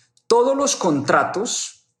están todos los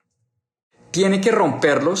contratos, tiene que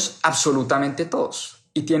romperlos absolutamente todos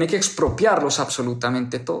y tiene que expropiarlos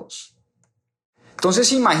absolutamente todos.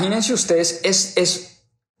 Entonces imagínense ustedes,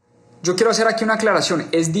 yo quiero hacer aquí una aclaración,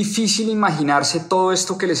 es difícil imaginarse todo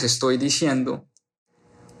esto que les estoy diciendo,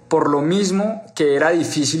 por lo mismo que era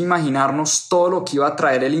difícil imaginarnos todo lo que iba a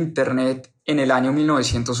traer el Internet en el año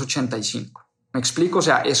 1985. ¿Me explico? O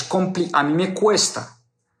sea, a mí me cuesta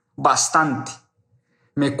bastante,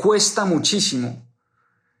 me cuesta muchísimo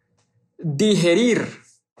digerir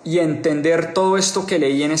y entender todo esto que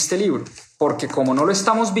leí en este libro, porque como no lo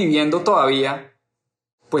estamos viviendo todavía,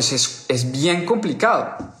 pues es bien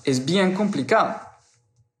complicado, es bien complicado.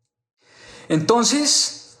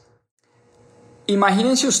 Entonces,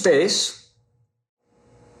 imagínense ustedes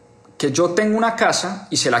que yo tengo una casa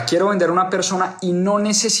y se la quiero vender a una persona y no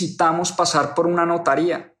necesitamos pasar por una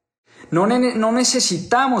notaría. No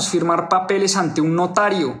necesitamos firmar papeles ante un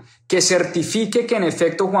notario que certifique que en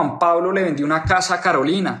efecto Juan Pablo le vendió una casa a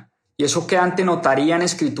Carolina y eso queda ante notaría en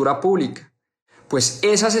escritura pública. Pues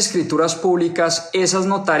esas escrituras públicas, esas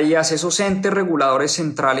notarías, esos entes reguladores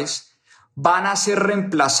centrales van a ser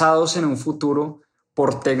reemplazados en un futuro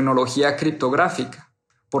por tecnología criptográfica,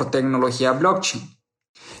 por tecnología blockchain.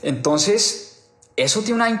 Entonces, eso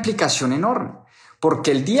tiene una implicación enorme,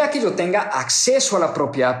 porque el día que yo tenga acceso a la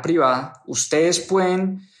propiedad privada,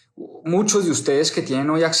 muchos de ustedes que tienen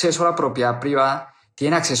hoy acceso a la propiedad privada,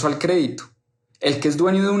 tienen acceso al crédito. El que es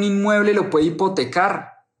dueño de un inmueble lo puede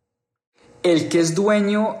hipotecar. El que es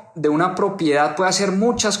dueño de una propiedad puede hacer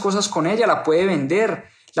muchas cosas con ella, la puede vender,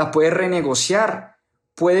 la puede renegociar,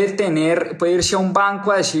 puede irse a un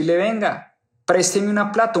banco a decirle, venga, présteme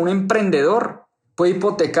una plata. Un emprendedor puede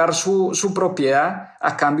hipotecar su propiedad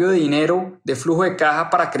a cambio de dinero, de flujo de caja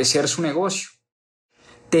para crecer su negocio.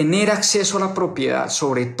 Tener acceso a la propiedad,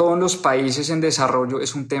 sobre todo en los países en desarrollo,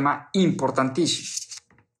 es un tema importantísimo.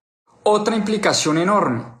 Otra implicación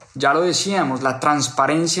enorme, ya lo decíamos, la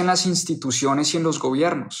transparencia en las instituciones y en los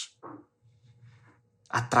gobiernos.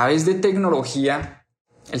 A través de tecnología,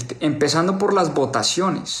 empezando por las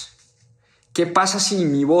votaciones. ¿Qué pasa si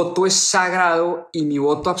mi voto es sagrado y mi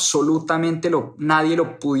voto absolutamente nadie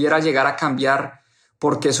lo pudiera llegar a cambiar?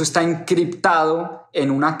 Porque eso está encriptado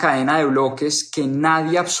en una cadena de bloques que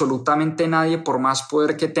nadie, absolutamente nadie, por más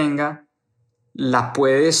poder que tenga, la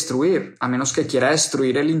puede destruir, a menos que quiera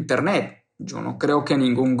destruir el Internet. Yo no creo que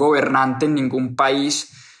ningún gobernante en ningún país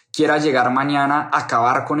quiera llegar mañana a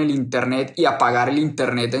acabar con el Internet y apagar el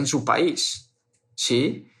Internet en su país.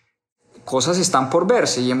 ¿Sí? Cosas están por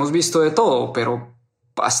verse y hemos visto de todo, pero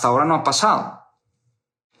hasta ahora no ha pasado.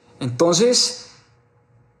 Entonces,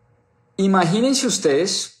 imagínense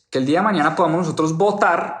ustedes que el día de mañana podamos nosotros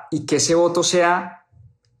votar y que ese voto sea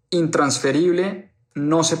intransferible,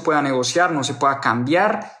 no se pueda negociar, no se pueda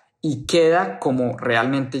cambiar y queda como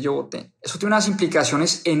realmente yo voté. Eso tiene unas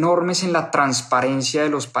implicaciones enormes en la transparencia de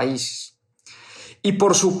los países. Y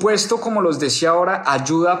por supuesto, como los decía ahora,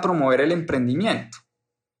 ayuda a promover el emprendimiento.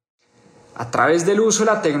 A través del uso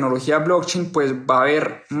de la tecnología blockchain, pues va a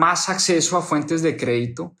haber más acceso a fuentes de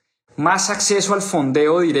crédito, más acceso al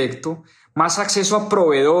fondeo directo, más acceso a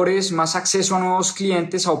proveedores, más acceso a nuevos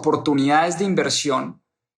clientes, a oportunidades de inversión,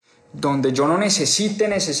 donde yo no necesite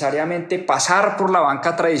necesariamente pasar por la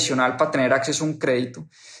banca tradicional para tener acceso a un crédito,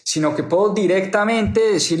 sino que puedo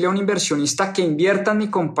directamente decirle a un inversionista que invierta en mi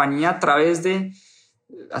compañía a través de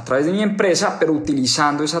mi empresa, pero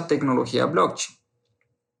utilizando esa tecnología blockchain.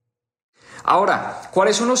 Ahora,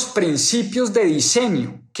 ¿cuáles son los principios de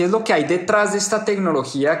diseño? ¿Qué es lo que hay detrás de esta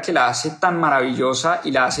tecnología que la hace tan maravillosa y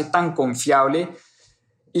la hace tan confiable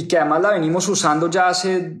y que además la venimos usando ya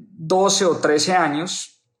hace 12 o 13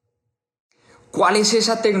 años? ¿Cuál es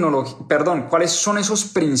esa tecnología? ¿Cuáles son esos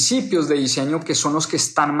principios de diseño que son los que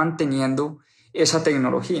están manteniendo esa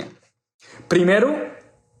tecnología? Primero,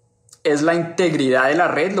 es la integridad de la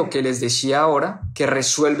red, lo que les decía ahora, que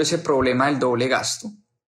resuelve ese problema del doble gasto.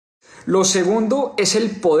 Lo segundo es el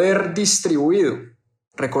poder distribuido.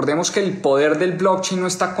 Recordemos que el poder del blockchain no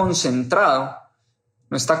está concentrado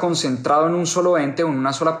en un solo ente o en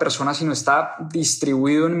una sola persona, sino está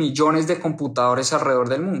distribuido en millones de computadores alrededor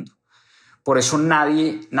del mundo. Por eso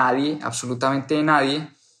nadie, absolutamente nadie,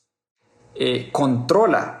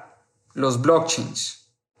 controla los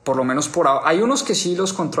blockchains. Por lo menos por ahora. Hay unos que sí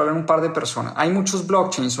los controlan un par de personas. Hay muchos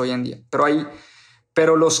blockchains hoy en día,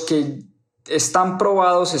 pero los que están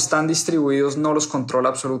probados, están distribuidos, no los controla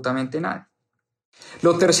absolutamente nadie.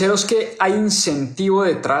 Lo tercero es que hay incentivo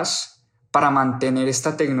detrás para mantener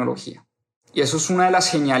esta tecnología. Y eso es una de las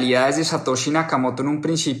genialidades de Satoshi Nakamoto en un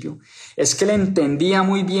principio, es que él entendía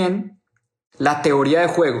muy bien la teoría de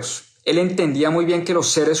juegos. Él entendía muy bien que los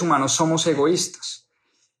seres humanos somos egoístas.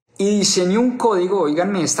 y diseñó un código,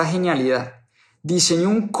 óiganme esta genialidad, diseñó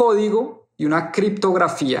un código y una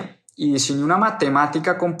criptografía y diseñó una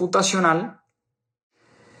matemática computacional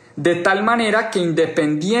de tal manera que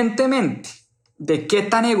independientemente de qué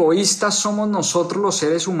tan egoístas somos nosotros los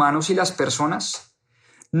seres humanos y las personas,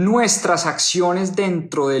 nuestras acciones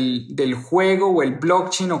dentro del juego o el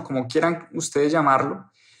blockchain o como quieran ustedes llamarlo,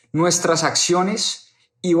 nuestras acciones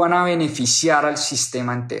iban a beneficiar al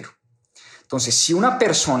sistema entero. Entonces, si una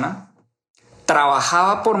persona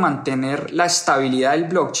trabajaba por mantener la estabilidad del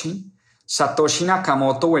blockchain, Satoshi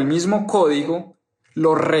Nakamoto o el mismo código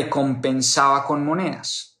lo recompensaba con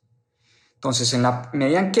monedas. Entonces, en la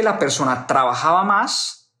medida en que la persona trabajaba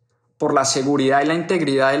más por la seguridad y la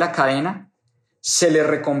integridad de la cadena, se le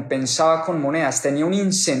recompensaba con monedas, tenía un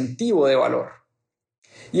incentivo de valor.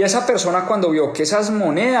 Y esa persona, cuando vio que esas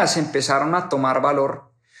monedas empezaron a tomar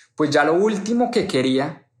valor, pues ya lo último que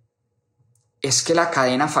quería es que la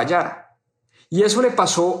cadena fallara. Y eso le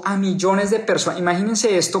pasó a millones de personas.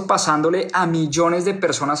 Imagínense esto pasándole a millones de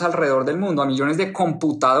personas alrededor del mundo, a millones de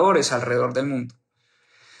computadores alrededor del mundo.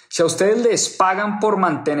 Si a ustedes les pagan por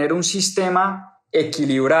mantener un sistema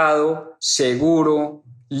equilibrado, seguro,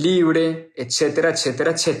 libre, etcétera,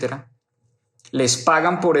 etcétera, etcétera, les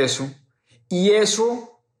pagan por eso y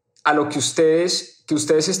eso a lo que ustedes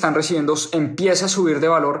están recibiendo empieza a subir de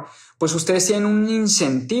valor, pues ustedes tienen un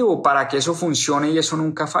incentivo para que eso funcione y eso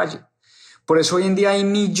nunca falle. Por eso hoy en día hay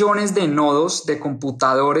millones de nodos, de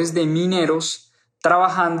computadores, de mineros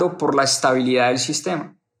trabajando por la estabilidad del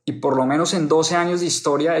sistema. Y por lo menos en 12 años de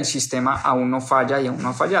historia el sistema aún no falla y aún no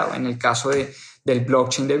ha fallado, en el caso del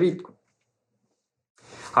blockchain de Bitcoin.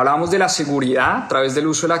 Hablábamos de la seguridad a través del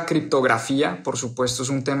uso de la criptografía, por supuesto es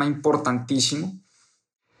un tema importantísimo.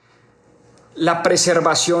 La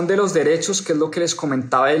preservación de los derechos, que es lo que les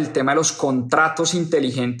comentaba del tema de los contratos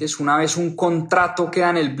inteligentes. Una vez un contrato queda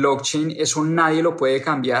en el blockchain, eso nadie lo puede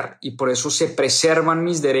cambiar y por eso se preservan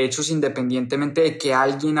mis derechos independientemente de que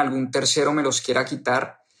alguien, algún tercero me los quiera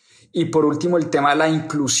quitar. Y por último, el tema de la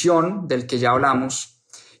inclusión, del que ya hablamos,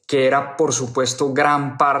 que era, por supuesto,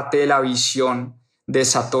 gran parte de la visión de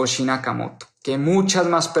Satoshi Nakamoto, que muchas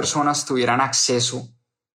más personas tuvieran acceso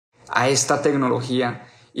a esta tecnología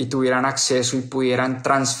y tuvieran acceso y pudieran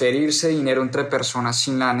transferirse dinero entre personas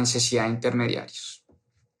sin la necesidad de intermediarios.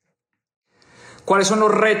 ¿Cuáles son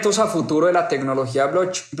los retos a futuro de la tecnología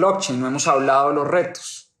blockchain? No hemos hablado de los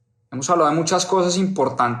retos. Hemos hablado de muchas cosas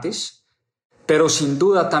importantes, pero sin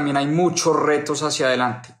duda también hay muchos retos hacia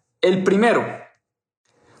adelante. El primero,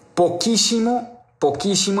 poquísimo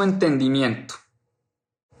entendimiento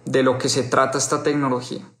de lo que se trata esta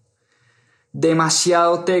tecnología.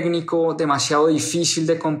 Demasiado técnico, demasiado difícil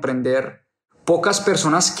de comprender, pocas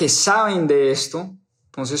personas que saben de esto,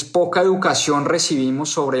 entonces poca educación recibimos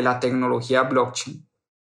sobre la tecnología blockchain.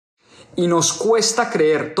 Y nos cuesta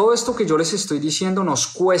creer, todo esto que yo les estoy diciendo nos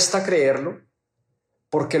cuesta creerlo,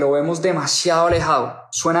 porque lo vemos demasiado alejado,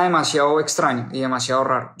 suena demasiado extraño y demasiado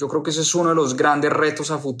raro. Yo creo que ese es uno de los grandes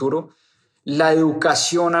retos a futuro, la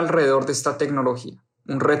educación alrededor de esta tecnología,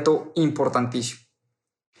 un reto importantísimo.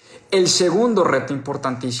 El segundo reto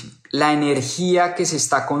importantísimo, la energía que se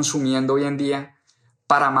está consumiendo hoy en día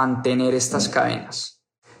para mantener estas cadenas.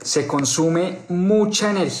 Se consume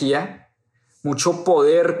mucha energía, mucho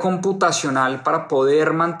poder computacional para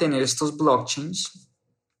poder mantener estos blockchains.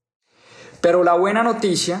 Pero la buena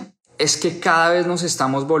noticia es que cada vez nos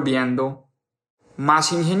estamos volviendo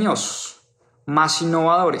más ingeniosos, más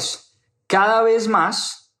innovadores. Cada vez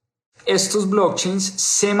más estos blockchains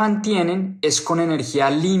se mantienen con energía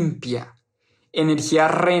limpia, energía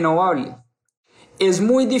renovable. Es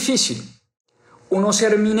muy difícil uno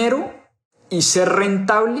ser minero y ser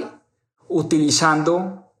rentable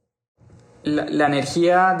utilizando la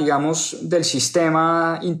energía, digamos, del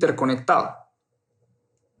sistema interconectado.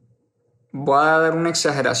 Voy a dar una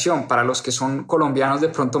exageración, para los que son colombianos de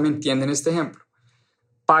pronto me entienden este ejemplo.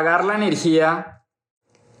 Pagar la energía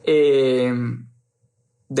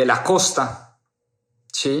de la costa,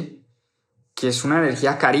 ¿sí? Que es una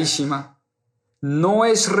energía carísima, no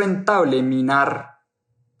es rentable minar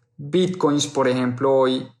bitcoins, por ejemplo,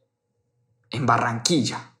 hoy en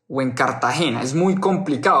Barranquilla o en Cartagena. Es muy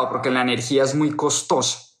complicado porque la energía es muy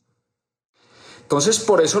costosa. Entonces,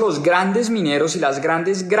 por eso los grandes mineros y las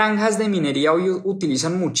grandes granjas de minería hoy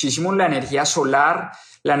utilizan muchísimo la energía solar,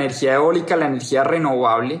 la energía eólica, la energía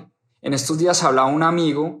renovable. En estos días hablaba un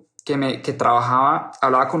amigo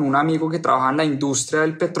hablaba con un amigo que trabaja en la industria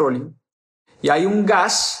del petróleo y hay un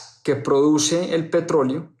gas que produce el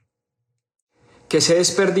petróleo que se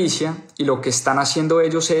desperdicia y lo que están haciendo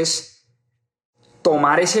ellos es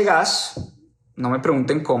tomar ese gas no me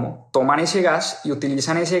pregunten cómo, toman ese gas y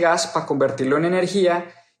utilizan ese gas para convertirlo en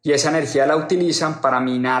energía y esa energía la utilizan para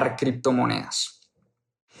minar criptomonedas.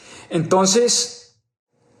 Entonces,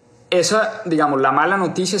 la mala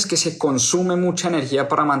noticia es que se consume mucha energía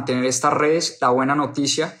para mantener estas redes. La buena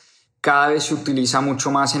noticia, cada vez se utiliza mucho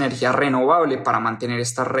más energía renovable para mantener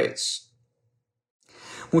estas redes.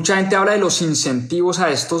 Mucha gente habla de los incentivos a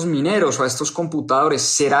estos mineros o a estos computadores.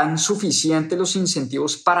 ¿Serán suficientes los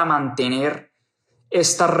incentivos para mantener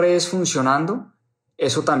estas redes funcionando?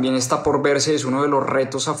 Eso también está por verse, es uno de los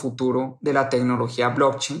retos a futuro de la tecnología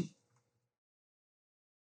blockchain.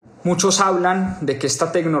 Muchos hablan de que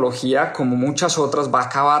esta tecnología, como muchas otras, va a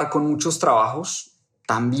acabar con muchos trabajos.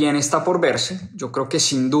 También está por verse. Yo creo que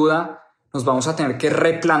sin duda nos vamos a tener que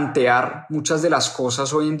replantear muchas de las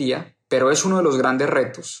cosas hoy en día, pero es uno de los grandes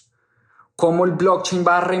retos. ¿Cómo el blockchain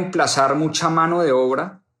va a reemplazar mucha mano de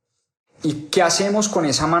obra? ¿Y qué hacemos con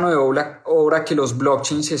esa mano de obra que los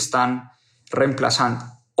blockchains están reemplazando?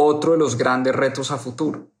 Otro de los grandes retos a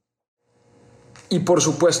futuro. Y por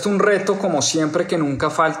supuesto un reto, como siempre, que nunca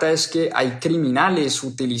falta es que hay criminales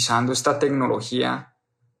utilizando esta tecnología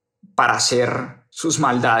para hacer sus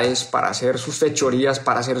maldades, para hacer sus fechorías,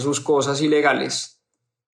 para hacer sus cosas ilegales.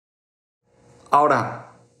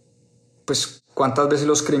 Ahora, pues, ¿cuántas veces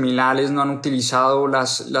los criminales no han utilizado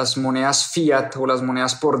las monedas fiat o las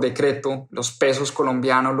monedas por decreto, los pesos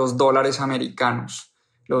colombianos, los dólares americanos,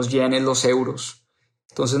 los yenes, los euros?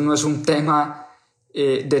 Entonces no es un tema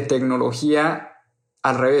de tecnología.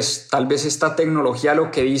 Al revés, tal vez esta tecnología, lo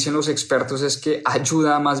que dicen los expertos es que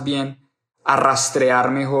ayuda más bien a rastrear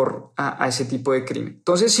mejor a ese tipo de crimen.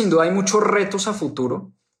 Entonces, sin duda hay muchos retos a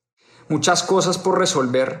futuro, muchas cosas por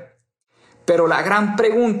resolver, pero la gran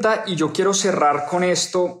pregunta, y yo quiero cerrar con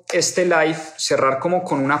esto, este live, cerrar como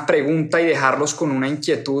con una pregunta y dejarlos con una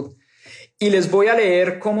inquietud, y les voy a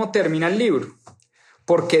leer cómo termina el libro,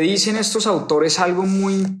 porque dicen estos autores algo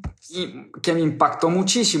que me impactó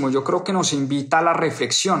muchísimo. Yo creo que nos invita a la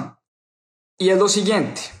reflexión. Y es lo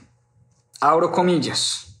siguiente, abro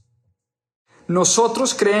comillas.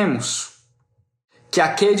 Nosotros creemos que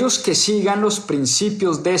aquellos que sigan los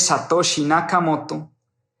principios de Satoshi Nakamoto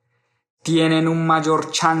tienen un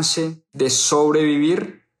mayor chance de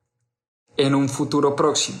sobrevivir en un futuro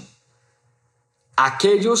próximo.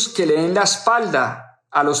 Aquellos que le den la espalda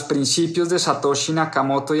a los principios de Satoshi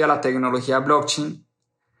Nakamoto y a la tecnología blockchain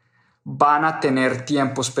van a tener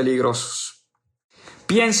tiempos peligrosos.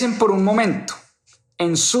 Piensen por un momento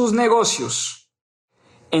en sus negocios,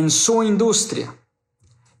 en su industria,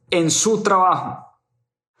 en su trabajo.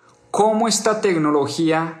 ¿Cómo esta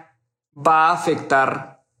tecnología va a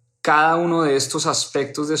afectar cada uno de estos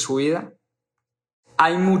aspectos de su vida?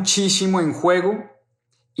 Hay muchísimo en juego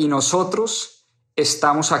y nosotros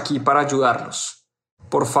estamos aquí para ayudarlos.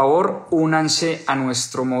 Por favor, únanse a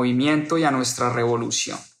nuestro movimiento y a nuestra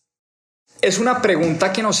revolución. Es una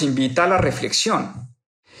pregunta que nos invita a la reflexión.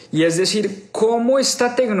 Y es decir, ¿cómo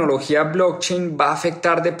esta tecnología blockchain va a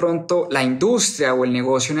afectar de pronto la industria o el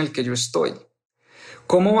negocio en el que yo estoy?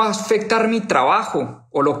 ¿Cómo va a afectar mi trabajo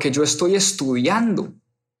o lo que yo estoy estudiando?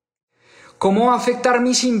 ¿Cómo va a afectar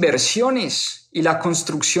mis inversiones y la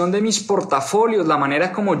construcción de mis portafolios, la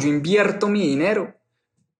manera como yo invierto mi dinero?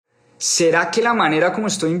 ¿Será que la manera como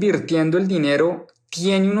estoy invirtiendo el dinero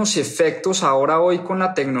tiene unos efectos hoy con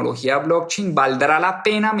la tecnología blockchain? ¿Valdrá la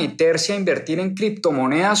pena meterse a invertir en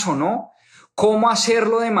criptomonedas o no? ¿Cómo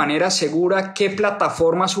hacerlo de manera segura? ¿Qué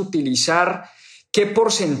plataformas utilizar? ¿Qué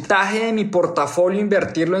porcentaje de mi portafolio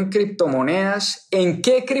invertirlo en criptomonedas? ¿En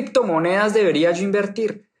qué criptomonedas debería yo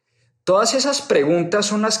invertir? Todas esas preguntas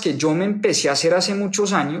son las que yo me empecé a hacer hace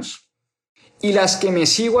muchos años y las que me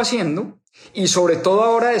sigo haciendo, y sobre todo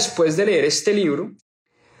ahora después de leer este libro,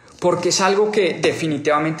 porque es algo que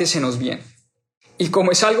definitivamente se nos viene. Y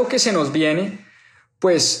como es algo que se nos viene,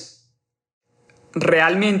 pues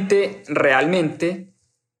realmente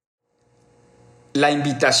la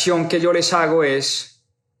invitación que yo les hago es: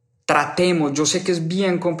 tratemos. Yo sé que es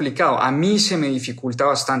bien complicado, a mí se me dificulta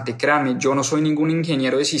bastante, créanme, yo no soy ningún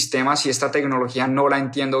ingeniero de sistemas y esta tecnología no la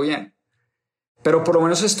entiendo bien, pero por lo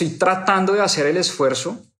menos estoy tratando de hacer el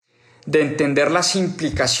esfuerzo de entender las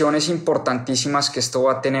implicaciones importantísimas que esto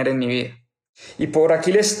va a tener en mi vida. Y por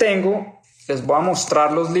aquí les voy a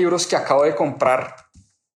mostrar los libros que acabo de comprar.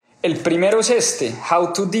 El primero es este,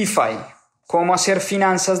 How to DeFi, cómo hacer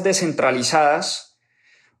finanzas descentralizadas,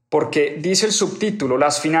 porque dice el subtítulo,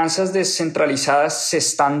 las finanzas descentralizadas se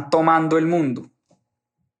están tomando el mundo.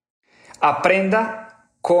 Aprenda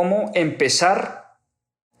cómo empezar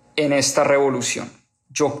en esta revolución.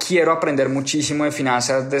 Yo quiero aprender muchísimo de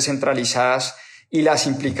finanzas descentralizadas y las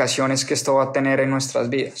implicaciones que esto va a tener en nuestras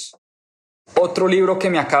vidas. Otro libro que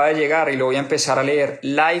me acaba de llegar y lo voy a empezar a leer,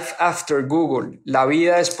 Life After Google, La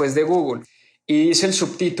vida después de Google. Y dice el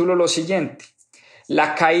subtítulo lo siguiente: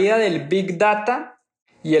 la caída del Big Data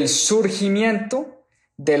y el surgimiento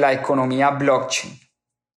de la economía blockchain.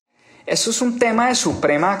 Eso es un tema de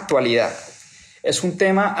suprema actualidad. Es un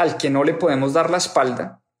tema al que no le podemos dar la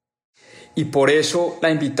espalda. Y por eso la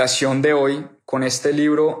invitación de hoy con este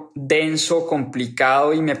libro denso,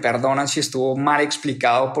 complicado, y me perdonan si estuvo mal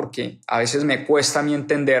explicado porque a veces me cuesta a mí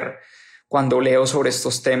entender cuando leo sobre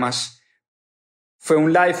estos temas. Fue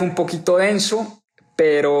un live un poquito denso,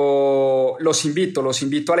 pero los invito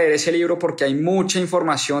a leer ese libro porque hay mucha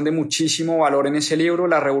información de muchísimo valor en ese libro,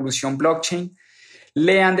 La Revolución Blockchain.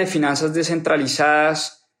 Lean de finanzas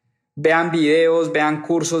descentralizadas, vean videos, vean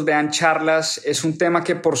cursos, vean charlas. Es un tema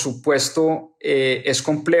que por supuesto es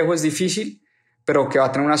complejo, es difícil, pero que va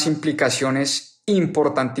a tener unas implicaciones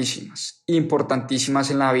importantísimas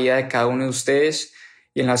en la vida de cada uno de ustedes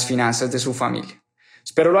y en las finanzas de su familia.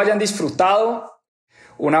 Espero lo hayan disfrutado.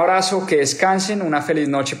 Un abrazo, que descansen, una feliz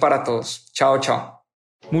noche para todos. Chao, chao.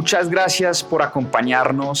 Muchas gracias por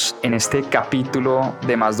acompañarnos en este capítulo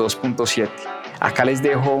de Más 2.7. Acá les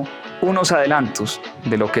dejo unos adelantos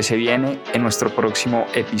de lo que se viene en nuestro próximo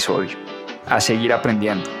episodio. A seguir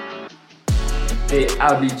aprendiendo. De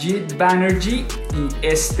Abhijit Banerjee y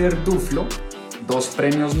Esther Duflo, 2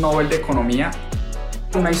 premios Nobel de Economía.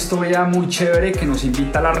 Una historia muy chévere que nos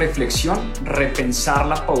invita a la reflexión, repensar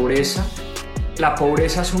la pobreza. La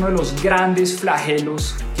pobreza es uno de los grandes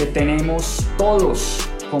flagelos que tenemos todos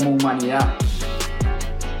como humanidad.